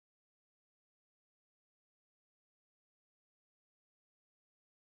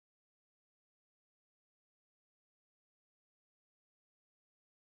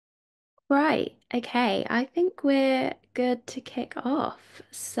Right, okay. I think we're good to kick off.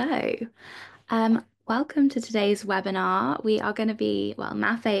 Welcome to today's webinar. We are going to be, well,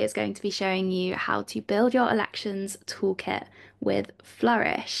 Mafe is going to be showing you how to build your elections toolkit with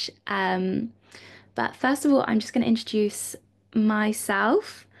Flourish. But first of all, I'm just going to introduce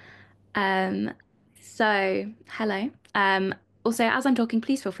myself. Um, Hello. Also, as I'm talking,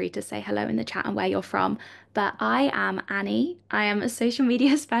 please feel free to say hello in the chat and where you're from. But I am Annie. I am a social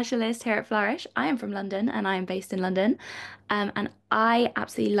media specialist here at Flourish. I am from London and I am based in London. And I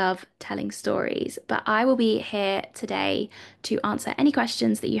absolutely love telling stories. But I will be here today to answer any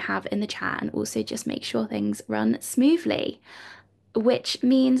questions that you have in the chat and also just make sure things run smoothly, which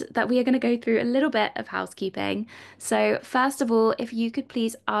means that we are going to go through a little bit of housekeeping. So, first of all, if you could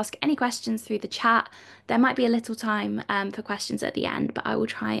please ask any questions through the chat, there might be a little time for questions at the end, but I will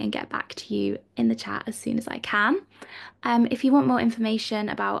try and get back to you in the chat as soon as I can. If you want more information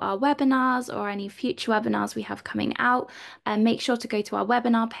about our webinars or any future webinars we have coming out, make sure to go to our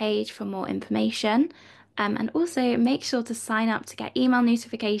webinar page for more information. And also make sure to sign up to get email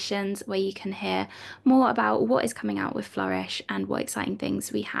notifications where you can hear more about what is coming out with Flourish and what exciting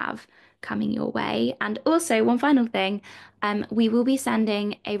things we have coming your way. And also, one final thing, we will be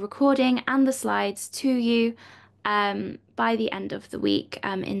sending a recording and the slides to you by the end of the week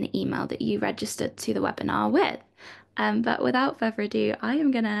in the email that you registered to the webinar with. But without further ado, I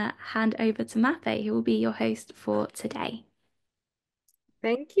am going to hand over to Mafe, who will be your host for today.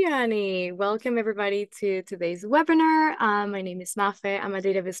 Thank you, Annie. Welcome everybody to today's webinar. My name is Mafe. I'm a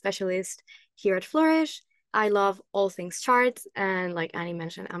database specialist here at Flourish. I love all things charts, and like Annie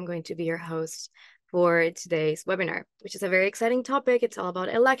mentioned, I'm going to be your host for today's webinar, which is a very exciting topic. It's all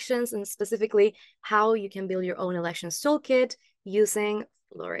about elections and specifically how you can build your own elections toolkit using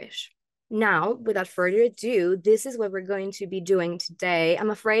Flourish. Now, without further ado, this is what we're going to be doing today. I'm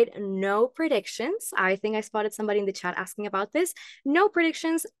afraid no predictions. I think I spotted somebody in the chat asking about this. No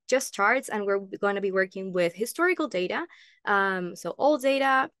predictions, just charts, and we're going to be working with historical data. So all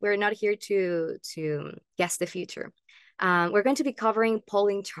data, we're not here to guess the future. We're going to be covering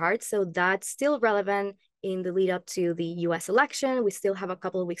polling charts, so that's still relevant in the lead up to the US election. We still have a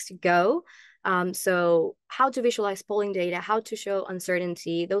couple of weeks to go. So how to visualize polling data, how to show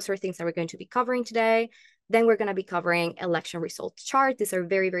uncertainty, those are things that we're going to be covering today. Then we're going to be covering election results chart. These are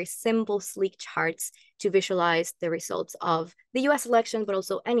very, very simple, sleek charts to visualize the results of the US election, but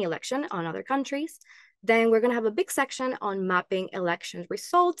also any election on other countries. Then we're going to have a big section on mapping election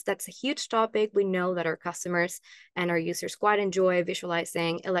results. That's a huge topic. We know that our customers and our users quite enjoy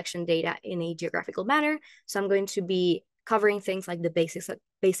visualizing election data in a geographical manner. So I'm going to be covering things like the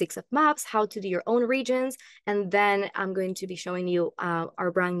basics of maps, how to do your own regions, and then I'm going to be showing you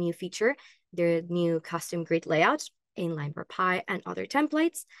our brand new feature, the new custom grid layout in Line.py and other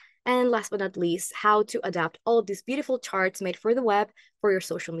templates. And last but not least, how to adapt all of these beautiful charts made for the web for your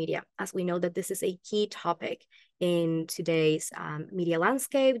social media, as we know that this is a key topic in today's media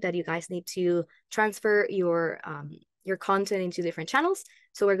landscape, that you guys need to transfer your content into different channels.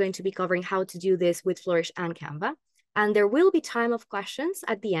 So we're going to be covering how to do this with Flourish and Canva. And there will be time of questions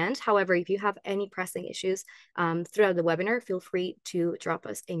at the end. However, if you have any pressing issues throughout the webinar, feel free to drop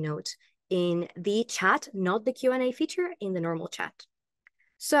us a note in the chat, not the Q&A feature, in the normal chat.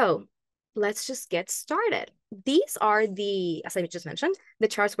 So let's just get started. These are the, as I just mentioned, the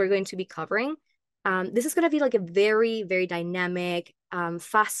charts we're going to be covering. This is going to be like a very, very dynamic,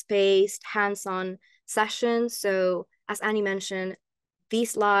 fast-paced, hands-on session. So as Annie mentioned,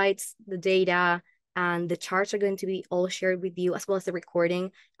 these slides, the data, and the charts are going to be all shared with you, as well as the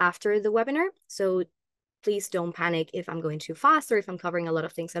recording after the webinar. So please don't panic if I'm going too fast or if I'm covering a lot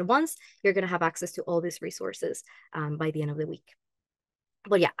of things at once. You're going to have access to all these resources by the end of the week.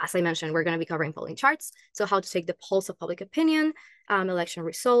 But yeah, as I mentioned, we're going to be covering polling charts. So how to take the pulse of public opinion, election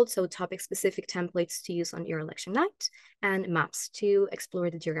results, so topic-specific templates to use on your election night, and maps to explore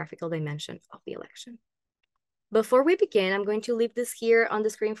the geographical dimension of the election. Before we begin, I'm going to leave this here on the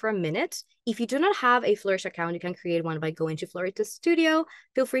screen for a minute. If you do not have a Flourish account, you can create one by going to Flourish Studio.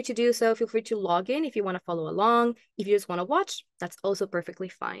 Feel free to do so. Feel free to log in if you want to follow along. If you just want to watch, that's also perfectly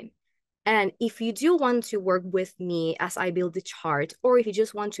fine. And if you do want to work with me as I build the chart, or if you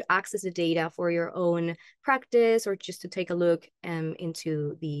just want to access the data for your own practice, or just to take a look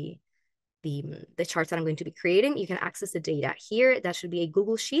into the charts that I'm going to be creating, you can access the data here. That should be a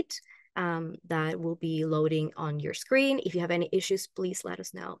Google Sheet that will be loading on your screen. If you have any issues, please let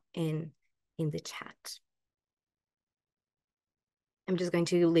us know in the chat. I'm just going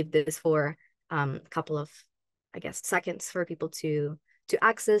to leave this for a couple of, I guess, seconds for people to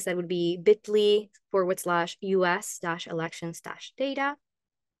access. That would be bit.ly/US-elections-data.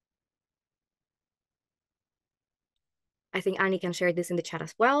 I think Annie can share this in the chat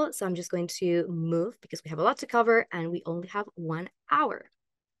as well. So I'm just going to move because we have a lot to cover and we only have 1 hour.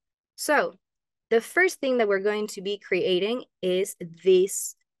 So the first thing that we're going to be creating is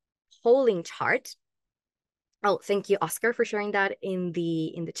this polling chart. Oh, thank you, Oscar, for sharing that in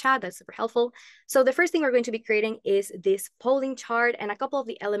the chat. That's super helpful. So the first thing we're going to be creating is this polling chart. And a couple of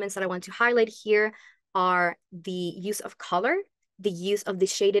the elements that I want to highlight here are the use of color, the use of the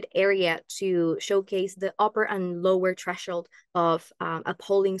shaded area to showcase the upper and lower threshold of a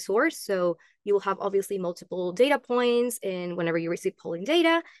polling source. So you will have obviously multiple data points in whenever you receive polling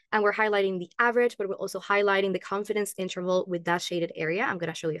data, and we're highlighting the average, but we're also highlighting the confidence interval with that shaded area. I'm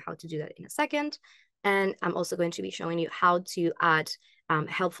going to show you how to do that in a second. And I'm also going to be showing you how to add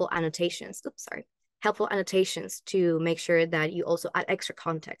helpful annotations. Oops, sorry. Helpful annotations to make sure that you also add extra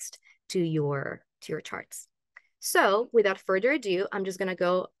context to your charts. So without further ado, I'm just gonna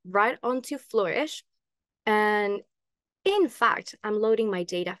go right onto Flourish. And in fact, I'm loading my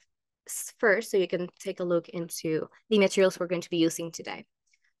data first so you can take a look into the materials we're going to be using today.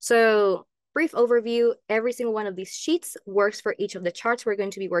 So brief overview, every single one of these sheets works for each of the charts we're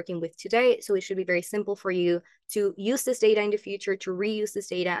going to be working with today. So it should be very simple for you to use this data in the future, to reuse this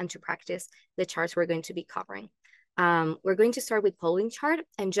data, and to practice the charts we're going to be covering. We're going to start with polling chart.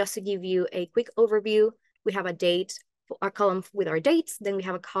 And just to give you a quick overview, we have a column with our dates. Then we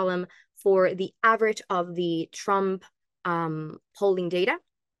have a column for the average of the Trump polling data.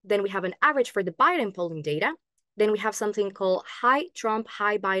 Then we have an average for the Biden polling data. Then we have something called high Trump,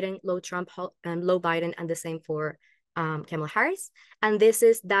 high Biden, low Trump, and low Biden, and the same for Kamala Harris. And this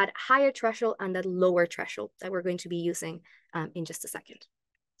is that higher threshold and that lower threshold that we're going to be using in just a second.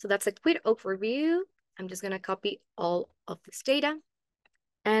 So that's a quick overview. I'm just going to copy all of this data.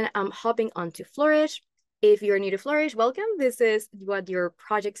 And I'm hopping onto Flourish. If you're new to Flourish, welcome. This is what your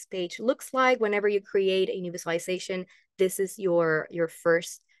projects page looks like. Whenever you create a new visualization, this is your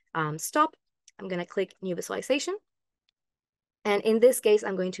first stop. I'm going to click New Visualization. And in this case,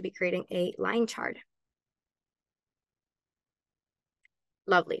 I'm going to be creating a line chart.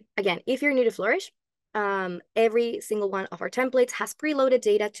 Lovely. Again, if you're new to Flourish, every single one of our templates has preloaded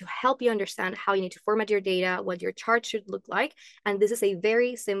data to help you understand how you need to format your data, what your chart should look like. And this is a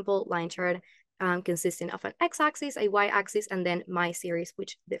very simple line chart consisting of an x-axis, a y-axis, and then my series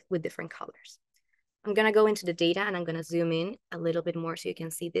with different colors. I'm going to go into the data and I'm going to zoom in a little bit more so you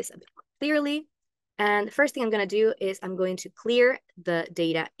can see this a bit more clearly. And the first thing I'm going to do is I'm going to clear the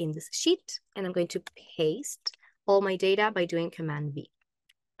data in this sheet, and I'm going to paste all my data by doing Command V.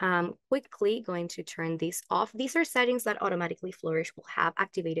 Quickly going to turn these off. These are settings that automatically Flourish will have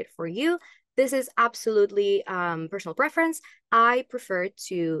activated for you. This is absolutely personal preference. I prefer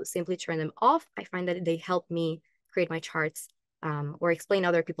to simply turn them off. I find that they help me create my charts or explain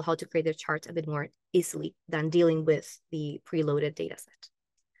other people how to create their charts a bit more easily than dealing with the preloaded data set.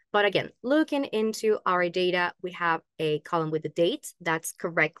 But again, looking into our data, we have a column with the date that's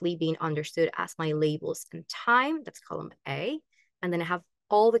correctly being understood as my labels and time. That's column A. And then I have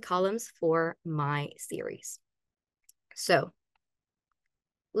all the columns for my series. So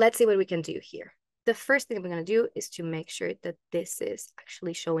let's see what we can do here. The first thing I'm going to do is to make sure that this is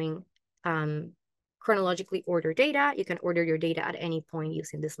actually showing chronologically ordered data. You can order your data at any point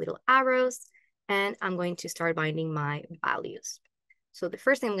using these little arrows. And I'm going to start binding my values. So the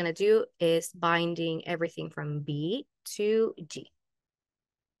first thing I'm going to do is binding everything from B to G.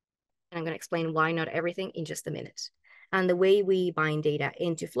 And I'm going to explain why not everything in just a minute. And the way we bind data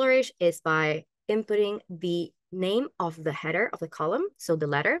into Flourish is by inputting the name of the header of the column, so the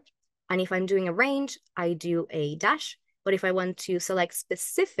letter. And if I'm doing a range, I do a dash. But if I want to select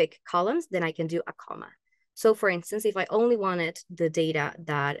specific columns, then I can do a comma. So for instance, if I only wanted the data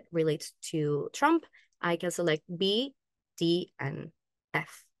that relates to Trump, I can select B, D, and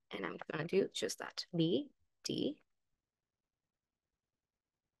F. And I'm going to do just that, B, D,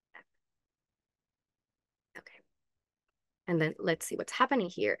 F. Okay. And then let's see what's happening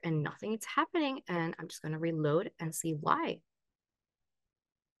here. And nothing is happening. And I'm just going to reload and see why.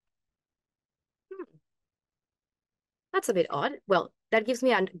 That's a bit odd. Well, that gives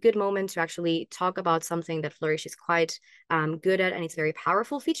me a good moment to actually talk about something that Flourish is quite good at, and it's a very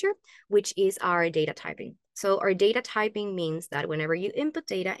powerful feature, which is our data typing. So our data typing means that whenever you input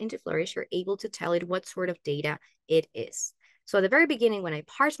data into Flourish, you're able to tell it what sort of data it is. So at the very beginning, when I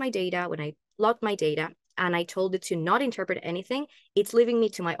parsed my data, when I logged my data, and I told it to not interpret anything, it's leaving me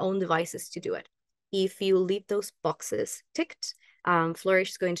to my own devices to do it. If you leave those boxes ticked,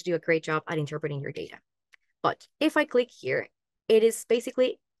 Flourish is going to do a great job at interpreting your data. But if I click here, it is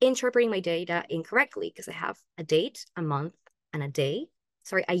basically interpreting my data incorrectly because I have a date, a month, and a day.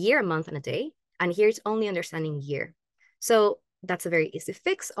 Sorry, a year, a month, and a day. And here it's only understanding year. So that's a very easy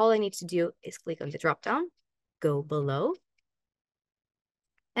fix. All I need to do is click on the dropdown, go below,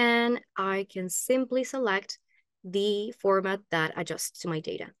 and I can simply select the format that adjusts to my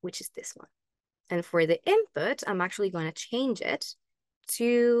data, which is this one. And for the input, I'm actually going to change it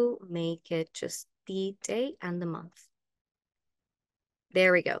to make it just the day and the month.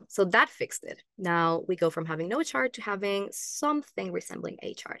 There we go. So that fixed it. Now we go from having no chart to having something resembling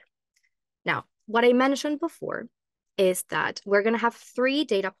a chart. Now, what I mentioned before is that we're going to have 3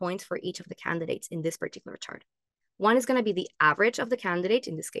 data points for each of the candidates in this particular chart. One is going to be the average of the candidate,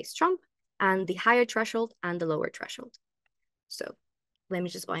 in this case, Trump, and the higher threshold and the lower threshold. So let me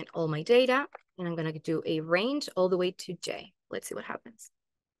just find all my data, and I'm going to do a range all the way to J. Let's see what happens.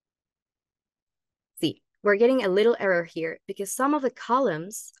 See, we're getting a little error here because some of the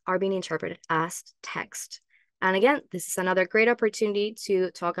columns are being interpreted as text. And again, this is another great opportunity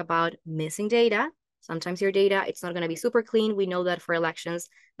to talk about missing data. Sometimes your data, it's not going to be super clean. We know that for elections,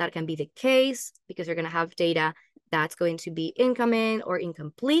 that can be the case because you're going to have data that's going to be incoming or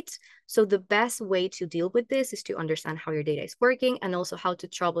incomplete. So the best way to deal with this is to understand how your data is working and also how to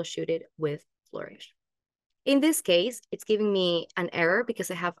troubleshoot it with Flourish. In this case, it's giving me an error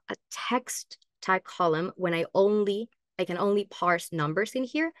because I have a text type column when I can only parse numbers in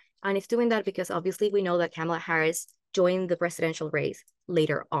here. And it's doing that because obviously we know that Kamala Harris joined the presidential race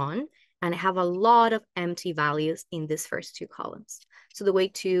later on, and I have a lot of empty values in these first 2 columns. So the way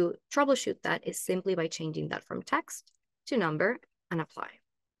to troubleshoot that is simply by changing that from text to number and apply.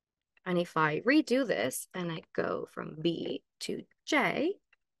 And if I redo this and I go from B to J,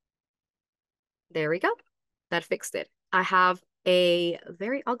 there we go. That fixed it. I have a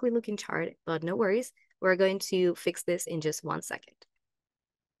very ugly looking chart, but no worries. We're going to fix this in just 1 second.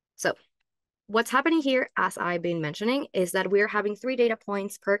 So what's happening here, as I've been mentioning, is that we're having 3 data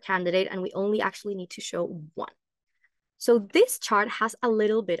points per candidate, and we only actually need to show 1. So this chart has a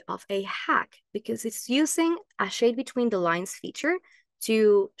little bit of a hack because it's using a shade between the lines feature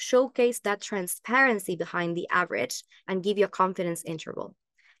to showcase that transparency behind the average and give you a confidence interval.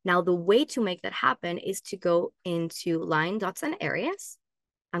 Now, the way to make that happen is to go into line, dots, and areas.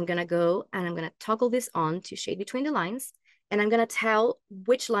 I'm going to go and I'm going to toggle this on to shade between the lines, and I'm going to tell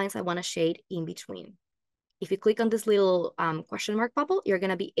which lines I want to shade in between. If you click on this little question mark bubble, you're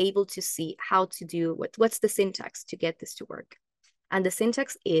going to be able to see how to do what's the syntax to get this to work. And the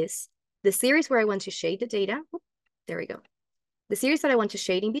syntax is the series where I want to shade the data. There we go. The series that I want to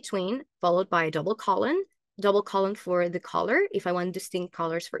shade in between, followed by a double colon for the color, if I want distinct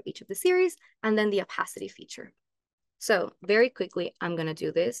colors for each of the series, and then the opacity feature. So very quickly, I'm going to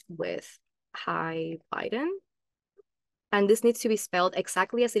do this with hi Biden. And this needs to be spelled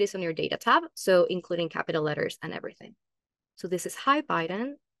exactly as it is on your data tab, so including capital letters and everything. So this is hi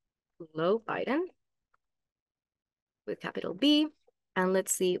Biden, low Biden, with capital B, and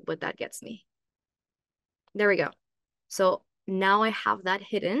let's see what that gets me. There we go. So now I have that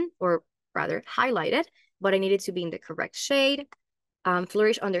hidden, or rather highlighted, but I need it to be in the correct shade.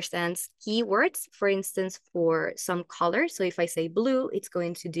 Flourish understands keywords, for instance, for some colors. So if I say blue, it's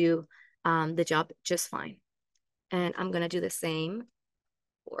going to do the job just fine. And I'm going to do the same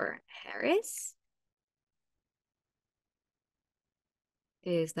for Harris.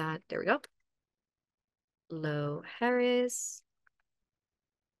 There we go. Low Harris.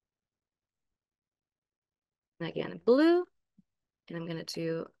 And again, blue. And I'm going to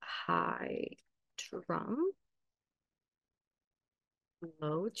do high Trump.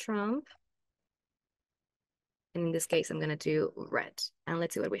 Low Trump. And in this case, I'm going to do red. And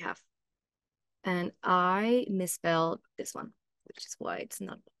let's see what we have. And I misspelled this one, which is why it's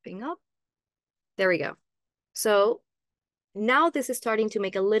not popping up. There we go. So now this is starting to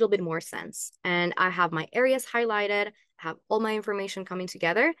make a little bit more sense. And I have my areas highlighted, I have all my information coming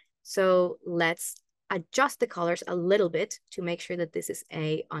together. So let's adjust the colors a little bit to make sure that this is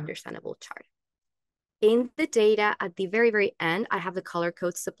a understandable chart. In the data at the very, very end, I have the color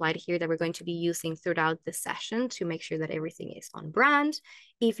codes supplied here that we're going to be using throughout the session to make sure that everything is on brand.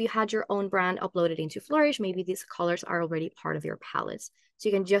 If you had your own brand uploaded into Flourish, maybe these colors are already part of your palettes. So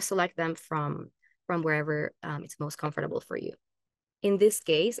you can just select them from wherever it's most comfortable for you. In this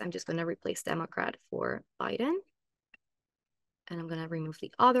case, I'm just going to replace Democrat for Biden. And I'm going to remove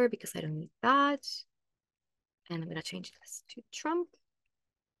the other because I don't need that. And I'm going to change this to Trump.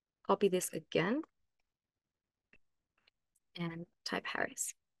 Copy this again. And type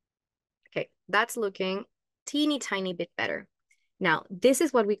Harris. Okay, that's looking teeny tiny bit better. Now, this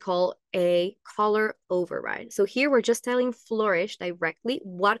is what we call a color override. So here we're just telling Flourish directly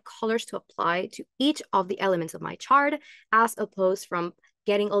what colors to apply to each of the elements of my chart, as opposed from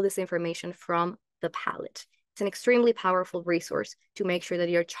getting all this information from the palette. It's It's an extremely powerful resource to make sure that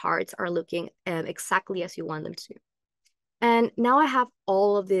your charts are looking exactly as you want them to. And now I have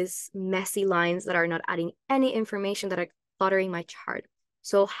all of these messy lines that are not adding any information, that are cluttering my chart.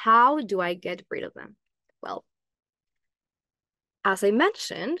 So how do I get rid of them? Well, as I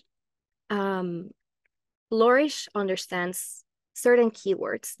mentioned, Flourish understands certain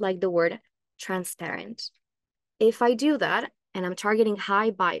keywords like the word transparent. If I do that and I'm targeting hi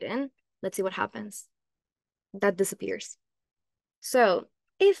Biden, let's see what happens. That disappears. So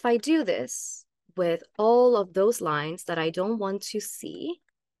if I do this with all of those lines that I don't want to see,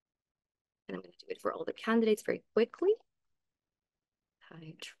 and I'm going to do it for all the candidates very quickly.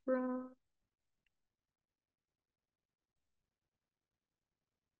 Hi Trump,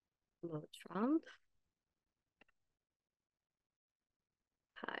 low Trump,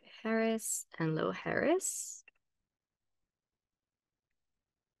 hi Harris, and low Harris.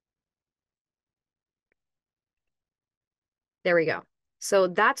 There we go. So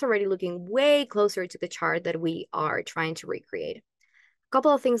that's already looking way closer to the chart that we are trying to recreate. A couple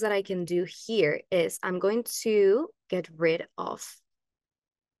of things that I can do here is I'm going to get rid of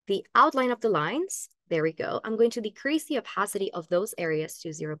the outline of the lines. There we go. I'm going to decrease the opacity of those areas to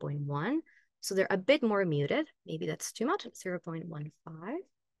 0.1. So they're a bit more muted. Maybe that's too much, 0.15.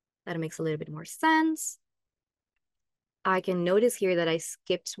 That makes a little bit more sense. I can notice here that I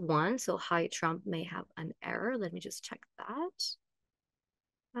skipped one. So hi Trump may have an error. Let me just check that.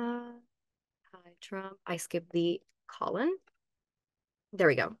 Hi Trump. I skipped the colon. There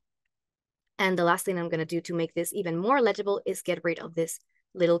we go. And the last thing I'm going to do to make this even more legible is get rid of this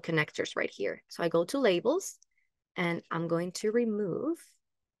little connectors right here. So I go to labels and I'm going to remove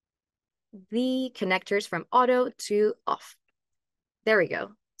the connectors from auto to off. There we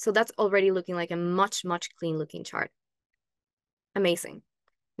go. So that's already looking like a much, much clean looking chart. Amazing.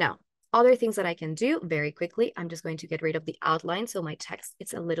 Now, other things that I can do very quickly, I'm just going to get rid of the outline so my text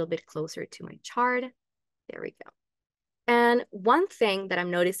is a little bit closer to my chart. There we go. And one thing that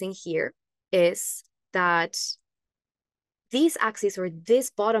I'm noticing here is that these axes, or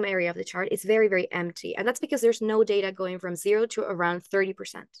this bottom area of the chart, is very, very empty. And that's because there's no data going from 0 to around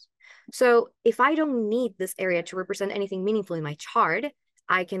 30%. So if I don't need this area to represent anything meaningful in my chart,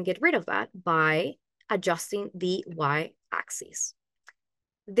 I can get rid of that by adjusting the y-axis.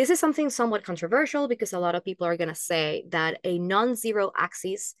 This is something somewhat controversial because a lot of people are going to say that a non-zero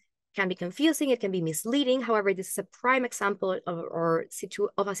axis can be confusing, it can be misleading. However, this is a prime example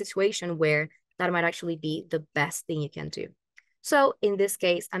of a situation where that might actually be the best thing you can do. So in this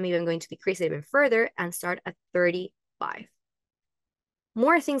case, I'm even going to decrease it even further and start at 35.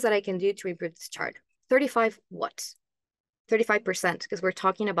 More things that I can do to improve this chart. 35 what? 35%, because we're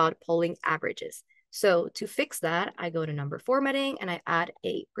talking about polling averages. So to fix that, I go to number formatting and I add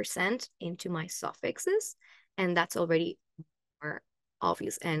a percent into my suffixes, and that's already more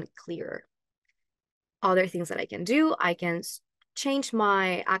obvious and clearer. Other things that I can do, I can change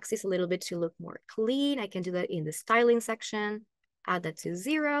my axis a little bit to look more clean. I can do that in the styling section, add that to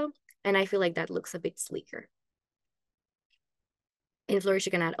 0, and I feel like that looks a bit sleeker. In Flourish,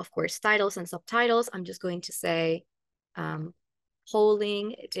 you can add, of course, titles and subtitles. I'm just going to say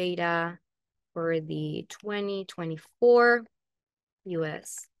polling data for the 2024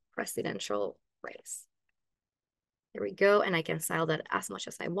 US presidential race. There we go. And I can style that as much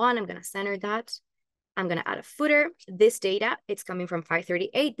as I want. I'm going to center that. I'm going to add a footer. This data, it's coming from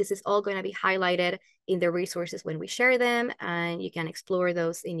 538. This is all going to be highlighted in the resources when we share them, and you can explore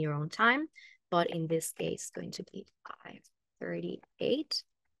those in your own time. But in this case, it's going to be 538.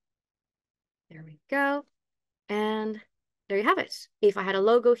 There we go. And there you have it. If I had a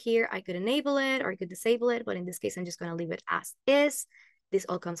logo here, I could enable it or I could disable it. But in this case, I'm just going to leave it as is. This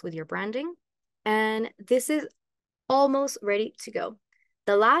all comes with your branding. And this is almost ready to go.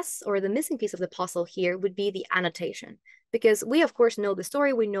 The last, or the missing piece of the puzzle here, would be the annotation. Because we, of course, know the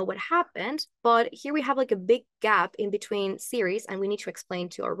story, we know what happened, but here we have like a big gap in between series, and we need to explain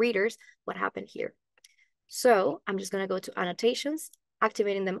to our readers what happened here. So I'm just going to go to annotations,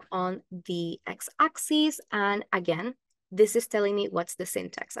 activating them on the x-axis. And again, this is telling me what's the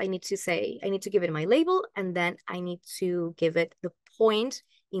syntax. I need to give it my label, and then I need to give it the point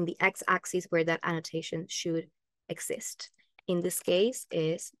in the x-axis where that annotation should exist. In this case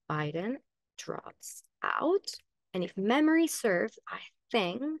is Biden drops out. And if memory serves, I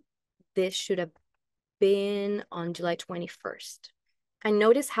think this should have been on July 21st. And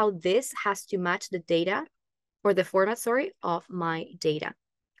notice how this has to match the data, or the format, sorry, of my data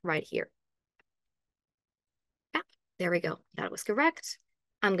right here. Yeah, there we go. That was correct.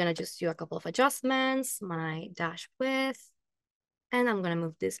 I'm going to just do a couple of adjustments, my dash width, and I'm going to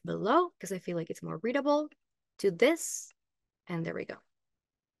move this below because I feel like it's more readable to this, and there we go.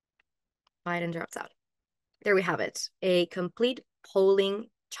 Biden drops out. There we have it, a complete polling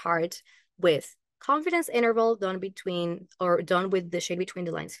chart with confidence interval done between or done with the shade between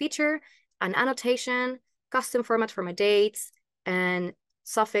the lines feature, an annotation, custom format for my dates, and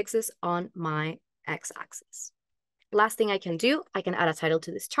suffixes on my x-axis. Last thing I can do, I can add a title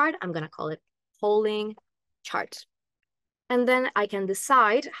to this chart. I'm going to call it polling chart. And then I can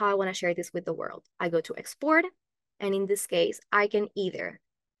decide how I want to share this with the world. I go to export, and in this case, I can either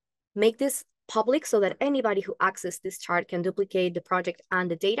make this public so that anybody who accesses this chart can duplicate the project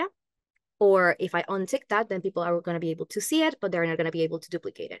and the data. Or if I untick that, then people are going to be able to see it, but they're not going to be able to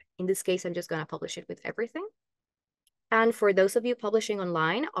duplicate it. In this case, I'm just going to publish it with everything. And for those of you publishing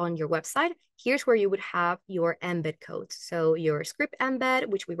online on your website, here's where you would have your embed code. So your script embed,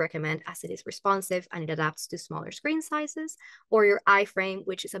 which we recommend as it is responsive and it adapts to smaller screen sizes, or your iframe,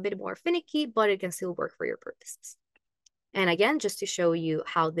 which is a bit more finicky, but it can still work for your purposes. And again, just to show you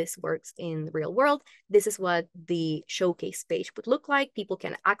how this works in the real world, this is what the showcase page would look like. People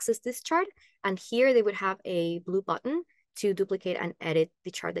can access this chart, and here they would have a blue button to duplicate and edit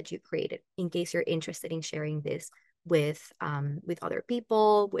the chart that you created in case you're interested in sharing this with other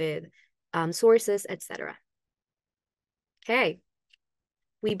people, with sources, etc. Okay,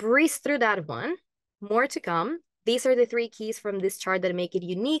 we breezed through that one. More to come. These are the 3 keys from this chart that make it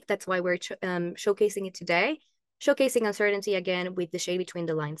unique. That's why we're showcasing it today. Showcasing uncertainty again with the shade between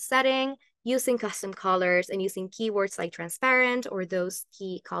the lines setting, using custom colors, and using keywords like transparent or those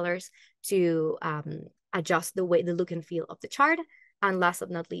key colors to adjust the look and feel of the chart. And last but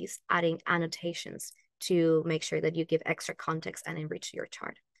not least, adding annotations to make sure that you give extra context and enrich your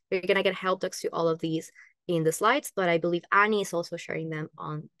chart. You're gonna get help docs to all of these in the slides, but I believe Annie is also sharing them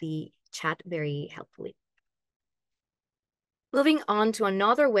on the chat very helpfully. Moving on to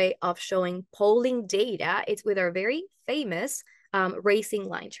another way of showing polling data, it's with our very famous racing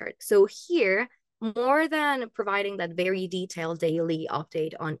line chart. So here, more than providing that very detailed daily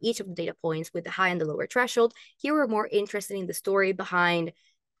update on each of the data points with the high and the lower threshold, here we're more interested in the story behind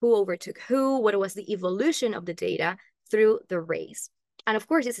who overtook who, what was the evolution of the data through the race. And of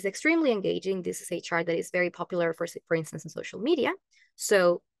course, this is extremely engaging. This is a chart that is very popular, for instance, in social media.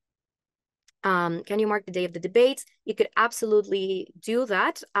 So can you mark the day of the debates? You could absolutely do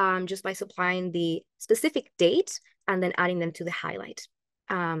that just by supplying the specific date and then adding them to the highlight.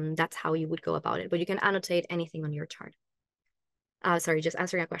 That's how you would go about it, but you can annotate anything on your chart. Sorry, just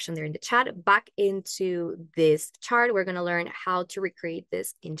answering a question there in the chat. Back into this chart, we're going to learn how to recreate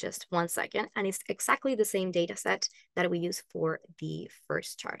this in just 1 second. And it's exactly the same data set that we use for the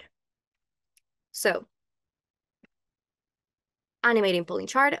first chart. So animating polling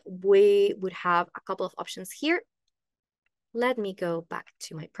chart, we would have a couple of options here. Let me go back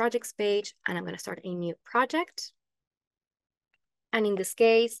to my projects page and I'm going to start a new project. And in this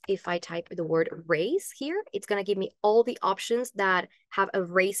case, if I type the word race here, it's going to give me all the options that have a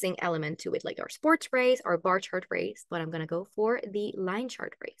racing element to it, like our sports race, our bar chart race, but I'm going to go for the line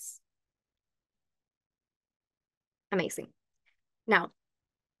chart race. Amazing. Now,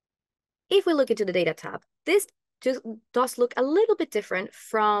 if we look into the data tab, this just does look a little bit different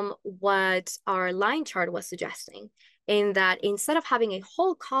from what our line chart was suggesting, in that instead of having a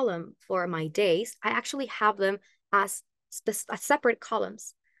whole column for my days, I actually have them as separate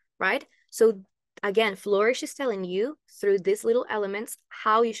columns, right? So again, Flourish is telling you through these little elements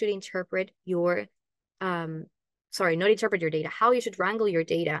how you should interpret your, sorry, not interpret your data, how you should wrangle your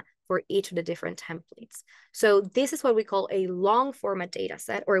data for each of the different templates. So this is what we call a long format data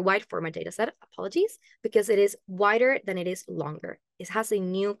set or a wide format data set, apologies, because it is wider than it is longer. It has a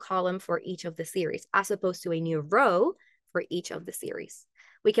new column for each of the series as opposed to a new row for each of the series.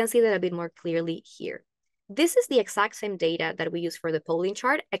 We can see that a bit more clearly here. This is the exact same data that we use for the polling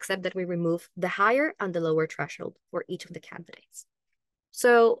chart, except that we remove the higher and the lower threshold for each of the candidates.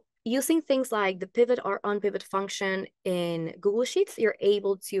 So using things like the pivot or unpivot function in Google Sheets, you're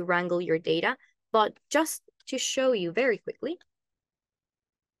able to wrangle your data. But just to show you very quickly,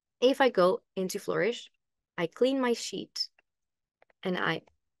 if I go into Flourish, I clean my sheet and I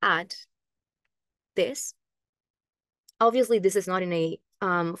add this. Obviously, this is not in a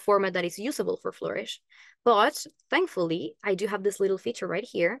format that is usable for Flourish, but thankfully, I do have this little feature right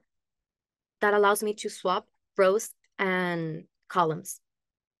here that allows me to swap rows and columns,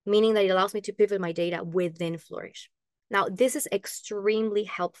 meaning that it allows me to pivot my data within Flourish. Now, this is extremely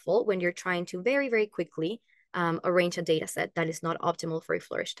helpful when you're trying to very, very quickly arrange a data set that is not optimal for a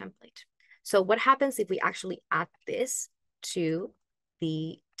Flourish template. So what happens if we actually add this to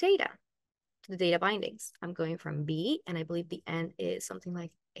the data, to the data bindings? I'm going from B, and I believe the end is something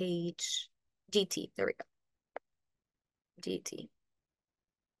like HGT. There we go. GT.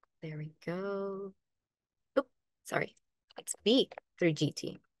 There we go. Oh, sorry. It's B through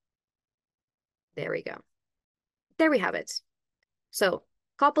GT. There we go. There we have it. So,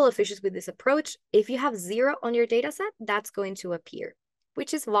 couple of issues with this approach. If you have 0 on your data set, that's going to appear,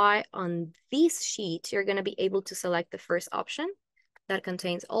 which is why on this sheet, you're going to be able to select the first option that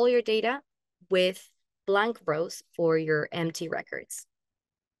contains all your data with blank rows for your empty records.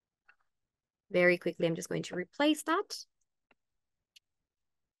 Very quickly, I'm just going to replace that.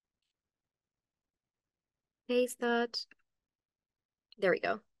 Paste that. There we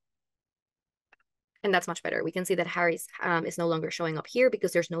go. And that's much better. We can see that Harry's is no longer showing up here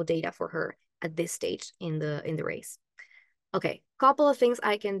because there's no data for her at this stage in the race. Okay, couple of things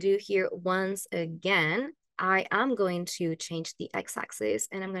I can do here once again. I am going to change the x-axis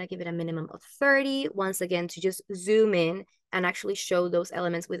and I'm going to give it a minimum of 30 once again to just zoom in and actually show those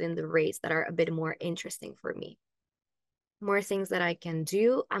elements within the race that are a bit more interesting for me. More things that I can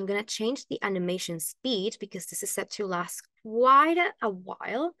do. I'm going to change the animation speed because this is set to last quite a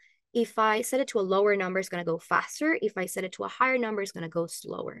while. If I set it to a lower number, it's going to go faster. If I set it to a higher number, it's going to go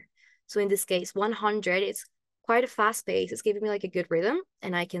slower. So in this case, 100, it's quite a fast pace. It's giving me like a good rhythm.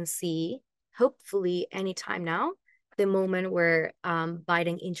 And I can see, hopefully anytime now, the moment where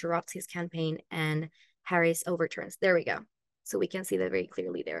Biden interrupts his campaign and Harris overturns. There we go. So we can see that very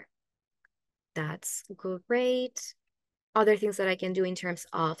clearly there. That's great. Other things that I can do in terms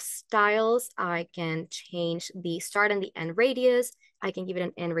of styles, I can change the start and the end radius. I can give it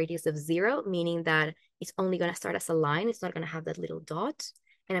an end radius of 0, meaning that it's only going to start as a line. It's not going to have that little dot.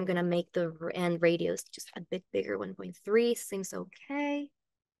 And I'm going to make the end radius just a bit bigger, 1.3 seems okay.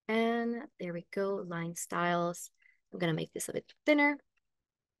 And there we go, line styles. I'm going to make this a bit thinner.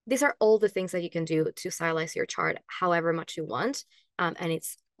 These are all the things that you can do to stylize your chart however much you want. And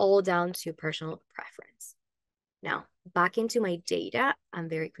it's all down to personal preference. Now, back into my data, I'm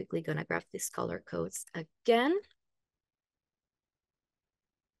very quickly going to grab these color codes again.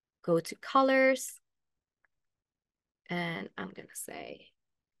 Go to colors. And I'm going to say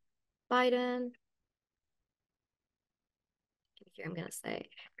Biden. And here I'm going to say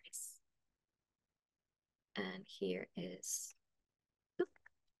Harris. And here is, oops,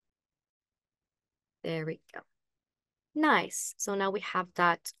 there we go. Nice. So now we have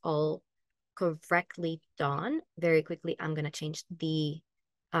that all correctly done. Very quickly, I'm going to change the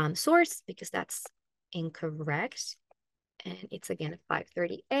source because that's incorrect. And it's again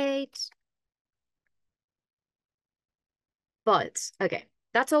 538. But okay,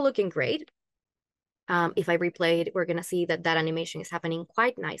 that's all looking great. If I replay it, we're going to see that that animation is happening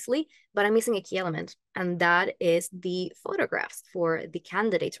quite nicely, but I'm missing a key element, and that is the photographs for the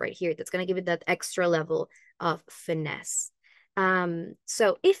candidates right here. That's going to give it that extra level of finesse.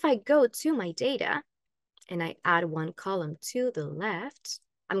 So if I go to my data and I add one column to the left,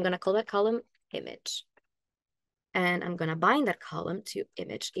 I'm going to call that column image. And I'm going to bind that column to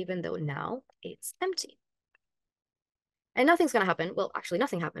image, even though now it's empty. And nothing's going to happen. Well, actually,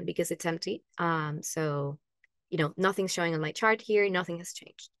 nothing happened because it's empty. So, you know, nothing's showing on my chart here. Nothing has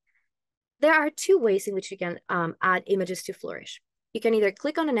changed. There are two ways in which you can add images to Flourish. You can either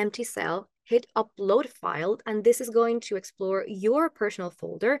click on an empty cell, hit upload file, and this is going to explore your personal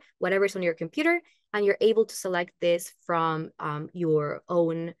folder, whatever's on your computer, and you're able to select this from your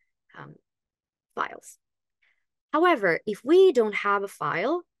own files. However, if we don't have a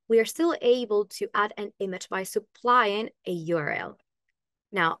file, we are still able to add an image by supplying a URL.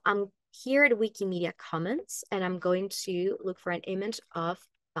 Now, I'm here at Wikimedia Commons, and I'm going to look for an image of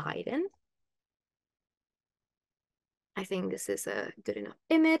Biden. I think this is a good enough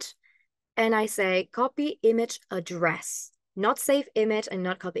image. And I say copy image address, not save image and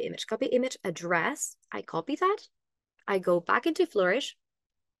not copy image. Copy image address. I copy that. I go back into Flourish,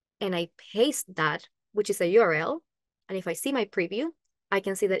 and I paste that, which is a URL. And if I see my preview, I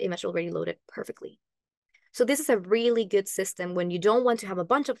can see that image already loaded perfectly. So this is a really good system when you don't want to have a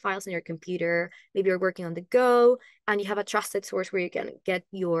bunch of files on your computer. Maybe you're working on the go and you have a trusted source where you can get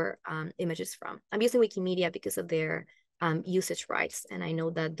your images from. I'm using Wikimedia because of their usage rights. And I know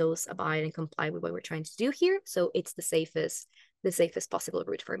that those abide and comply with what we're trying to do here. So it's the safest possible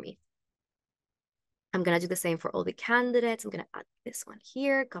route for me. I'm going to do the same for all the candidates. I'm going to add this one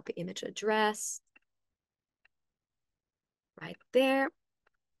here, copy image address right there.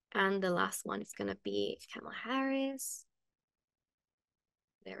 And the last one is going to be Kamala Harris.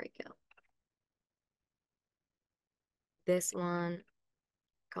 There we go. This one,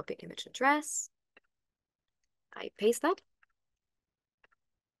 copy image address. I paste that.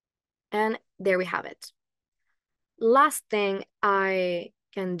 And there we have it. Last thing I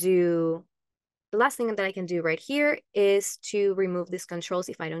can do the last thing that I can do right here is to remove these controls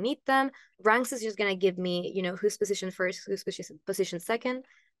if I don't need them. Ranks is just gonna give me, who's positioned first, who's positioned second.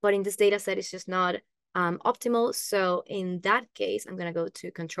 But in this data set, it's just not optimal. So in that case, I'm gonna go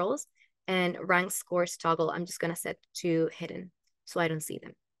to controls and rank scores toggle. I'm just gonna set to hidden so I don't see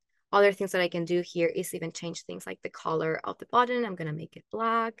them. Other things that I can do here is even change things like the color of the button. I'm gonna make it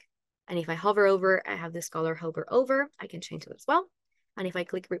black. And if I hover over, I have this color hover over, I can change it as well. And if I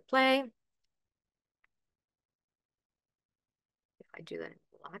click replay, if I do that in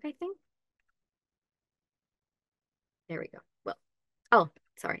black, I think. There we go. Well, oh,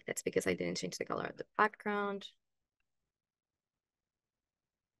 sorry. That's because I didn't change the color of the background.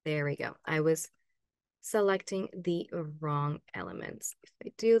 There we go. I was selecting the wrong elements. If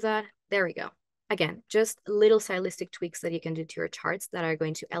I do that, there we go. Again, just little stylistic tweaks that you can do to your charts that are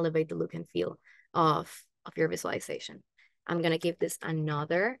going to elevate the look and feel of your visualization. I'm going to give this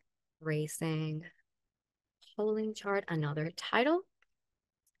another racing polling chart, another title.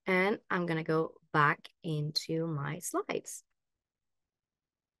 And I'm going to go back into my slides.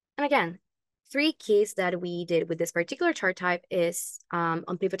 And again, 3 keys that we did with this particular chart type is on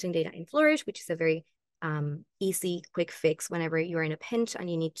pivoting data in Flourish, which is a very easy, quick fix whenever you're in a pinch and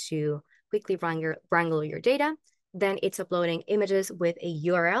you need to quickly wrangle your data. Then it's uploading images with a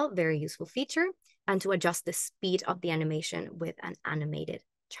URL, very useful feature, and to adjust the speed of the animation with an animated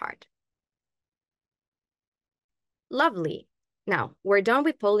chart. Lovely. Now, we're done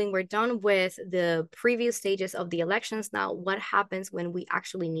with polling. We're done with the previous stages of the elections. Now, what happens when we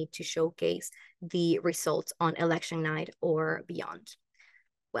actually need to showcase the results on election night or beyond?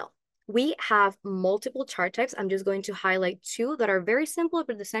 Well, we have multiple chart types. I'm just going to highlight 2 that are very simple,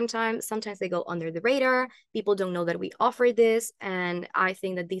 but at the same time, sometimes they go under the radar. People don't know that we offer this, and I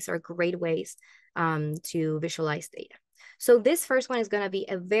think that these are great ways to visualize data. So this first one is going to be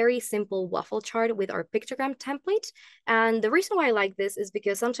a very simple waffle chart with our pictogram template. And the reason why I like this is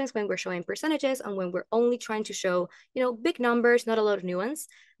because sometimes when we're showing percentages and when we're only trying to show, big numbers, not a lot of nuance,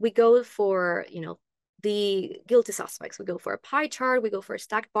 we go for, the guilty suspects. We go for a pie chart, we go for a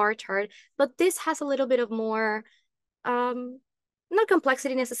stacked bar chart, but this has a little bit of more, not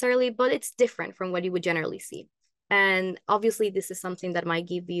complexity necessarily, but it's different from what you would generally see. And obviously, this is something that might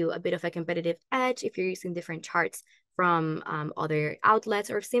give you a bit of a competitive edge if you're using different charts from other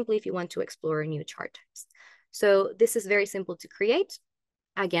outlets, or simply if you want to explore new chart types. So this is very simple to create.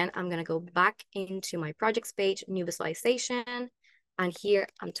 Again, I'm going to go back into my projects page, new visualization, and here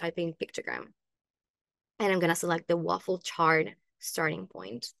I'm typing pictogram. And I'm going to select the waffle chart starting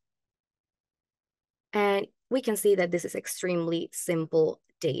point. And we can see that this is extremely simple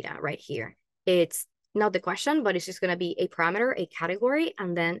data right here. It's not the question, but it's just going to be a parameter, a category,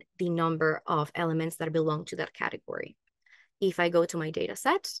 and then the number of elements that belong to that category. If I go to my data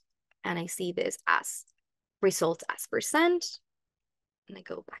set and I see this as results as percent, and I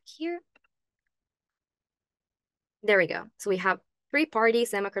go back here, there we go. So we have 3 parties,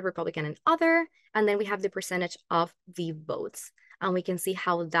 Democrat, Republican, and other, and then we have the percentage of the votes. And we can see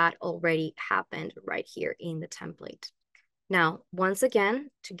how that already happened right here in the template. Now, once again,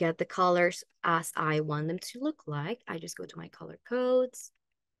 to get the colors as I want them to look like, I just go to my color codes,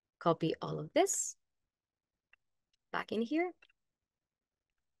 copy all of this back in here.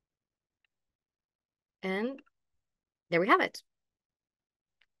 And there we have it.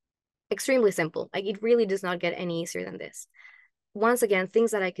 Extremely simple. Like, it really does not get any easier than this. Once again,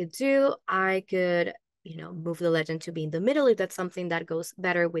 things that I could do, I could, move the legend to be in the middle if that's something that goes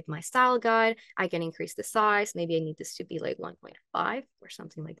better with my style guide. I can increase the size. Maybe I need this to be like 1.5 or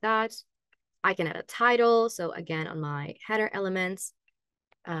something like that. I can add a title. So again, on my header elements,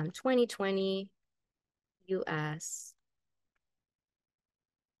 2020 US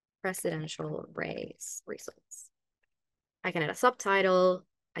presidential race results. I can add a subtitle.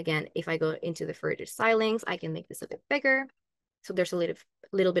 Again, if I go into the further stylings, I can make this a bit bigger. So there's a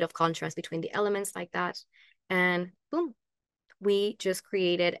little bit of contrast between the elements like that. And boom, we just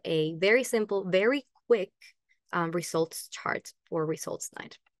created a very simple, very quick results chart for results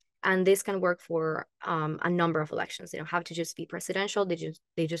night. And this can work for a number of elections. They don't have to just be presidential.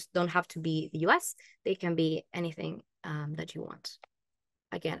 They just don't have to be the US. They can be anything that you want.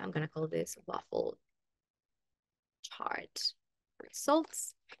 Again, I'm going to call this waffle chart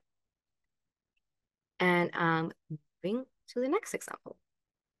results. And I'm moving to the next example.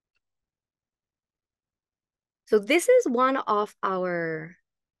 So this is one of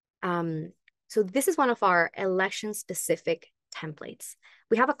our election-specific templates.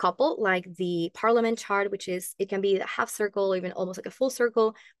 We have a couple, like the parliament chart, which is, it can be a half circle, or even almost like a full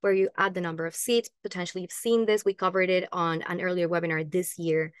circle, where you add the number of seats. Potentially you've seen this. We covered it on an earlier webinar this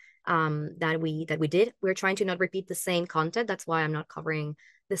year that we did. We're trying to not repeat the same content. That's why I'm not covering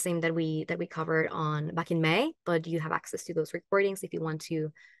the same that we covered on back in May, but you have access to those recordings if you want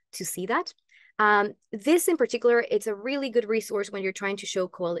to see that. This in particular, it's a really good resource when you're trying to show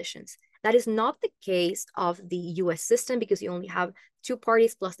coalitions. That is not the case of the US system because you only have two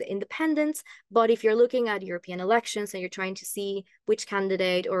parties plus the independents. But if you're looking at European elections and you're trying to see which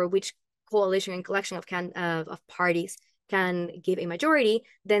candidate or which coalition and collection of parties can give a majority,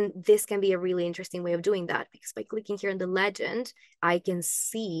 then this can be a really interesting way of doing that. Because by clicking here on the legend, I can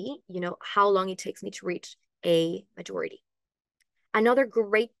see, how long it takes me to reach a majority. Another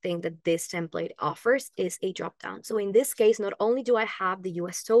great thing that this template offers is a dropdown. So in this case, not only do I have the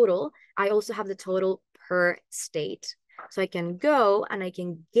US total, I also have the total per state. So I can go and I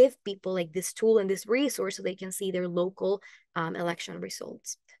can give people like this tool and this resource so they can see their local election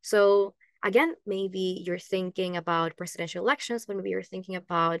results. So again, maybe you're thinking about presidential elections, but maybe you're thinking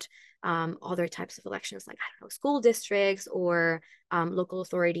about other types of elections, like, I don't know, school districts or local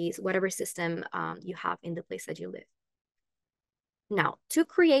authorities, whatever system you have in the place that you live. Now, to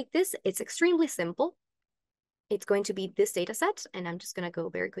create this, it's extremely simple. It's going to be this data set, and I'm just going to go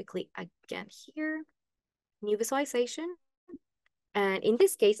very quickly again here. New visualization. And in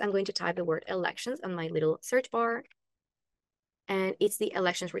this case, I'm going to type the word elections on my little search bar, and it's the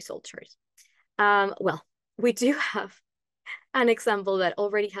elections result chart. Well, we do have an example that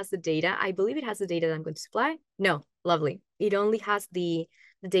already has the data. I believe it has the data that I'm going to supply. No, lovely. It only has the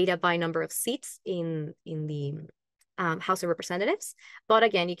data by number of seats in the House of Representatives. But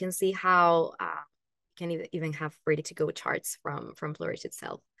again, you can see how you can even have ready to go charts from Flourish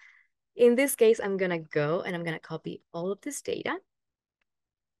itself. In this case, I'm going to go and I'm going to copy all of this data.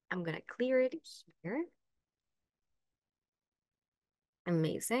 I'm going to clear it here.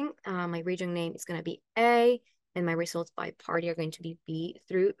 Amazing. My region name is going to be A, and my results by party are going to be B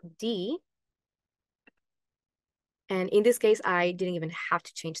through D. And in this case, I didn't even have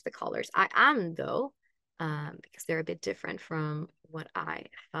to change the colors. I am, though, because they're a bit different from what I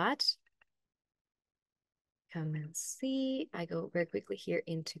had. Come and see. I go very quickly here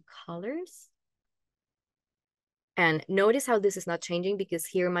into colors. And notice how this is not changing because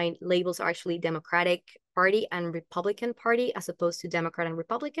here my labels are actually Democratic Party and Republican Party as opposed to Democrat and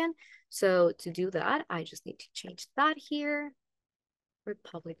Republican. So to do that, I just need to change that here.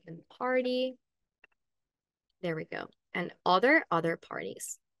 Republican Party. There we go. And other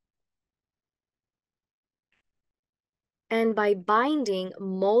parties. And by binding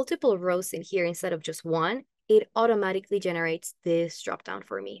multiple rows in here instead of just one, it automatically generates this dropdown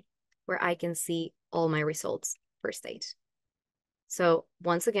for me where I can see all my results per state. So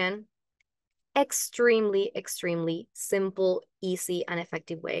once again, extremely, extremely simple, easy, and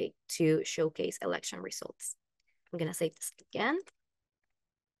effective way to showcase election results. I'm going to save this again.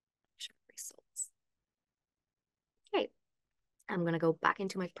 Show results. Okay, I'm going to go back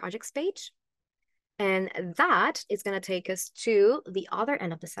into my projects page. And that is going to take us to the other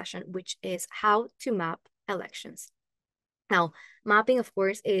end of the session, which is how to map elections. Now, mapping, of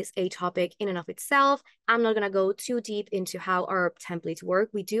course, is a topic in and of itself. I'm not going to go too deep into how our templates work.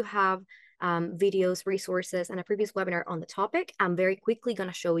 We do have videos, resources, and a previous webinar on the topic. I'm very quickly going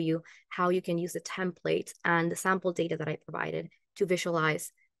to show you how you can use the templates and the sample data that I provided to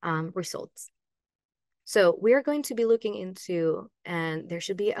visualize results. So we're going to be looking into, and there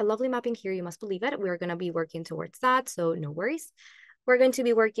should be a lovely mapping here, you must believe it. We're going to be working towards that, so no worries. We're going to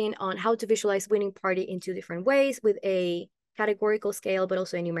be working on how to visualize winning party in two different ways with a categorical scale, but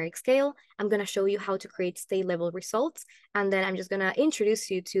also a numeric scale. I'm going to show you how to create state level results. And then I'm just going to introduce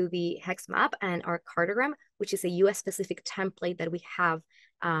you to the hex map and our cartogram, which is a US specific template that we have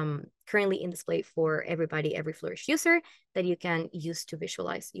currently in display for everybody, every Flourish user that you can use to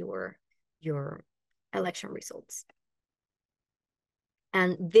visualize your election results.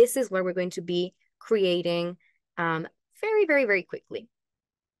 And this is where we're going to be creating very, very, very quickly.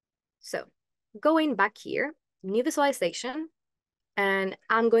 So going back here, new visualization, and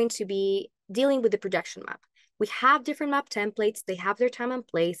I'm going to be dealing with the projection map. We have different map templates. They have their time and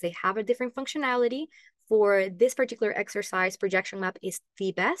place. They have a different functionality. For this particular exercise, projection map is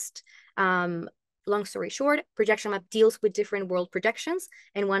the best. Long story short, projection map deals with different world projections,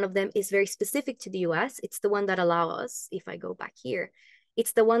 and one of them is very specific to the US. It's the one that allows us, if I go back here,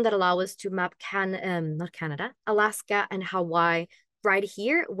 it's the one that allows us to map not Canada, Alaska and Hawaii right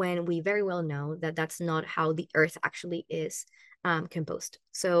here, when we very well know that that's not how the Earth actually is composed.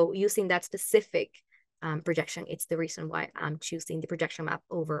 So using that specific projection, it's the reason why I'm choosing the projection map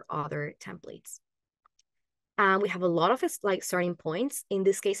over other templates. We have a lot of like starting points. In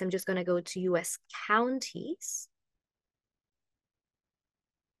this case, I'm just going to go to US counties.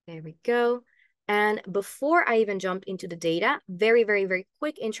 There we go. And before I even jump into the data, very, very, very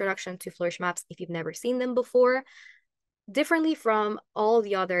quick introduction to Flourish maps if you've never seen them before. Differently from all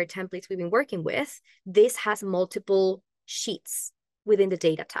the other templates we've been working with, this has multiple sheets within the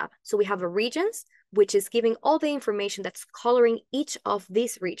data tab. So we have a regions, which is giving all the information that's coloring each of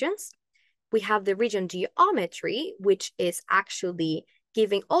these regions. We have the region geometry, which is actually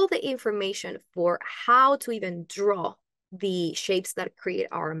giving all the information for how to even draw the shapes that create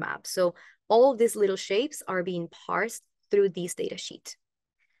our map. So all of these little shapes are being parsed through this data sheet.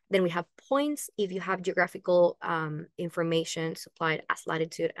 Then we have points if you have geographical information supplied as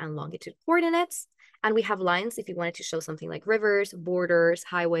latitude and longitude coordinates. And we have lines if you wanted to show something like rivers, borders,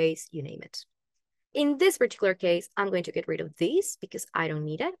 highways, you name it. In this particular case, I'm going to get rid of these because I don't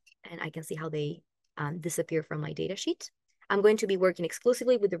need it. And I can see how they disappear from my data sheet. I'm going to be working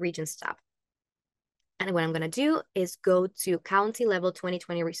exclusively with the regions tab. And what I'm going to do is go to county level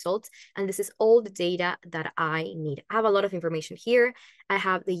 2020 results. And this is all the data that I need. I have a lot of information here. I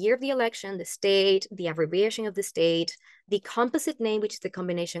have the year of the election, the state, the abbreviation of the state, the composite name, which is the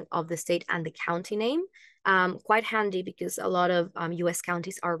combination of the state and the county name. Quite handy because a lot of US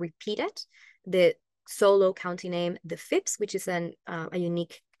counties are repeated. The solo county name, the FIPS, which is a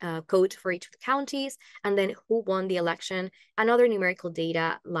unique code for each of the counties, and then who won the election, and other numerical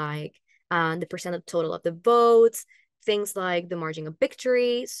data like the percent of total of the votes, things like the margin of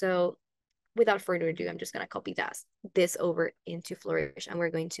victory. So without further ado, I'm just going to copy this over into Flourish, and we're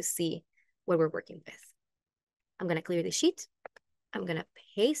going to see what we're working with. I'm going to clear the sheet. I'm going to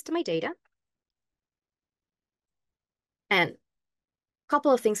paste my data. And a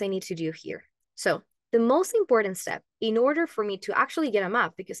couple of things I need to do here. So the most important step in order for me to actually get a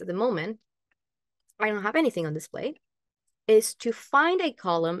map, because at the moment, I don't have anything on display, is to find a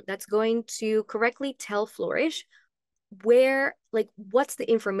column that's going to correctly tell Flourish where, like, what's the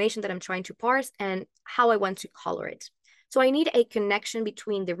information that I'm trying to parse and how I want to color it. So I need a connection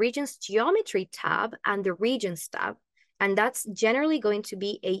between the regions geometry tab and the regions tab. And that's generally going to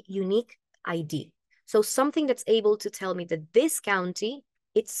be a unique ID. So something that's able to tell me that this county,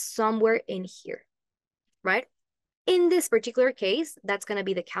 it's somewhere in here, right? In this particular case, that's going to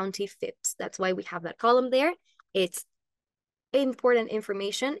be the county FIPS. That's why we have that column there. It's important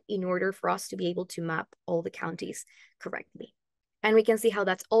information in order for us to be able to map all the counties correctly. And we can see how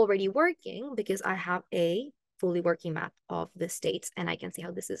that's already working because I have a fully working map of the states, and I can see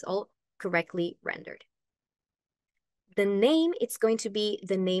how this is all correctly rendered. The name, it's going to be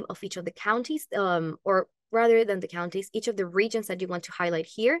the name of each of the counties, or rather than the counties, each of the regions that you want to highlight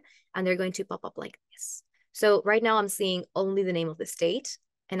here, and they're going to pop up like this. So right now I'm seeing only the name of the state,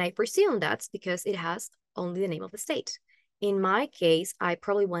 and I presume that's because it has only the name of the state. In my case, I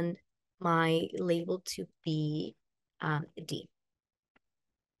probably want my label to be D.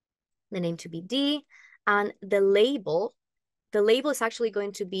 The name to be D, and the label is actually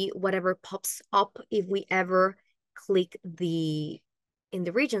going to be whatever pops up if we ever click in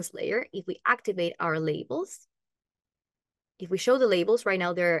the regions layer. If we activate our labels, if we show the labels, right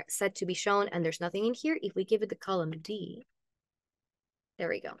now they're set to be shown and there's nothing in here. If we give it the column D, there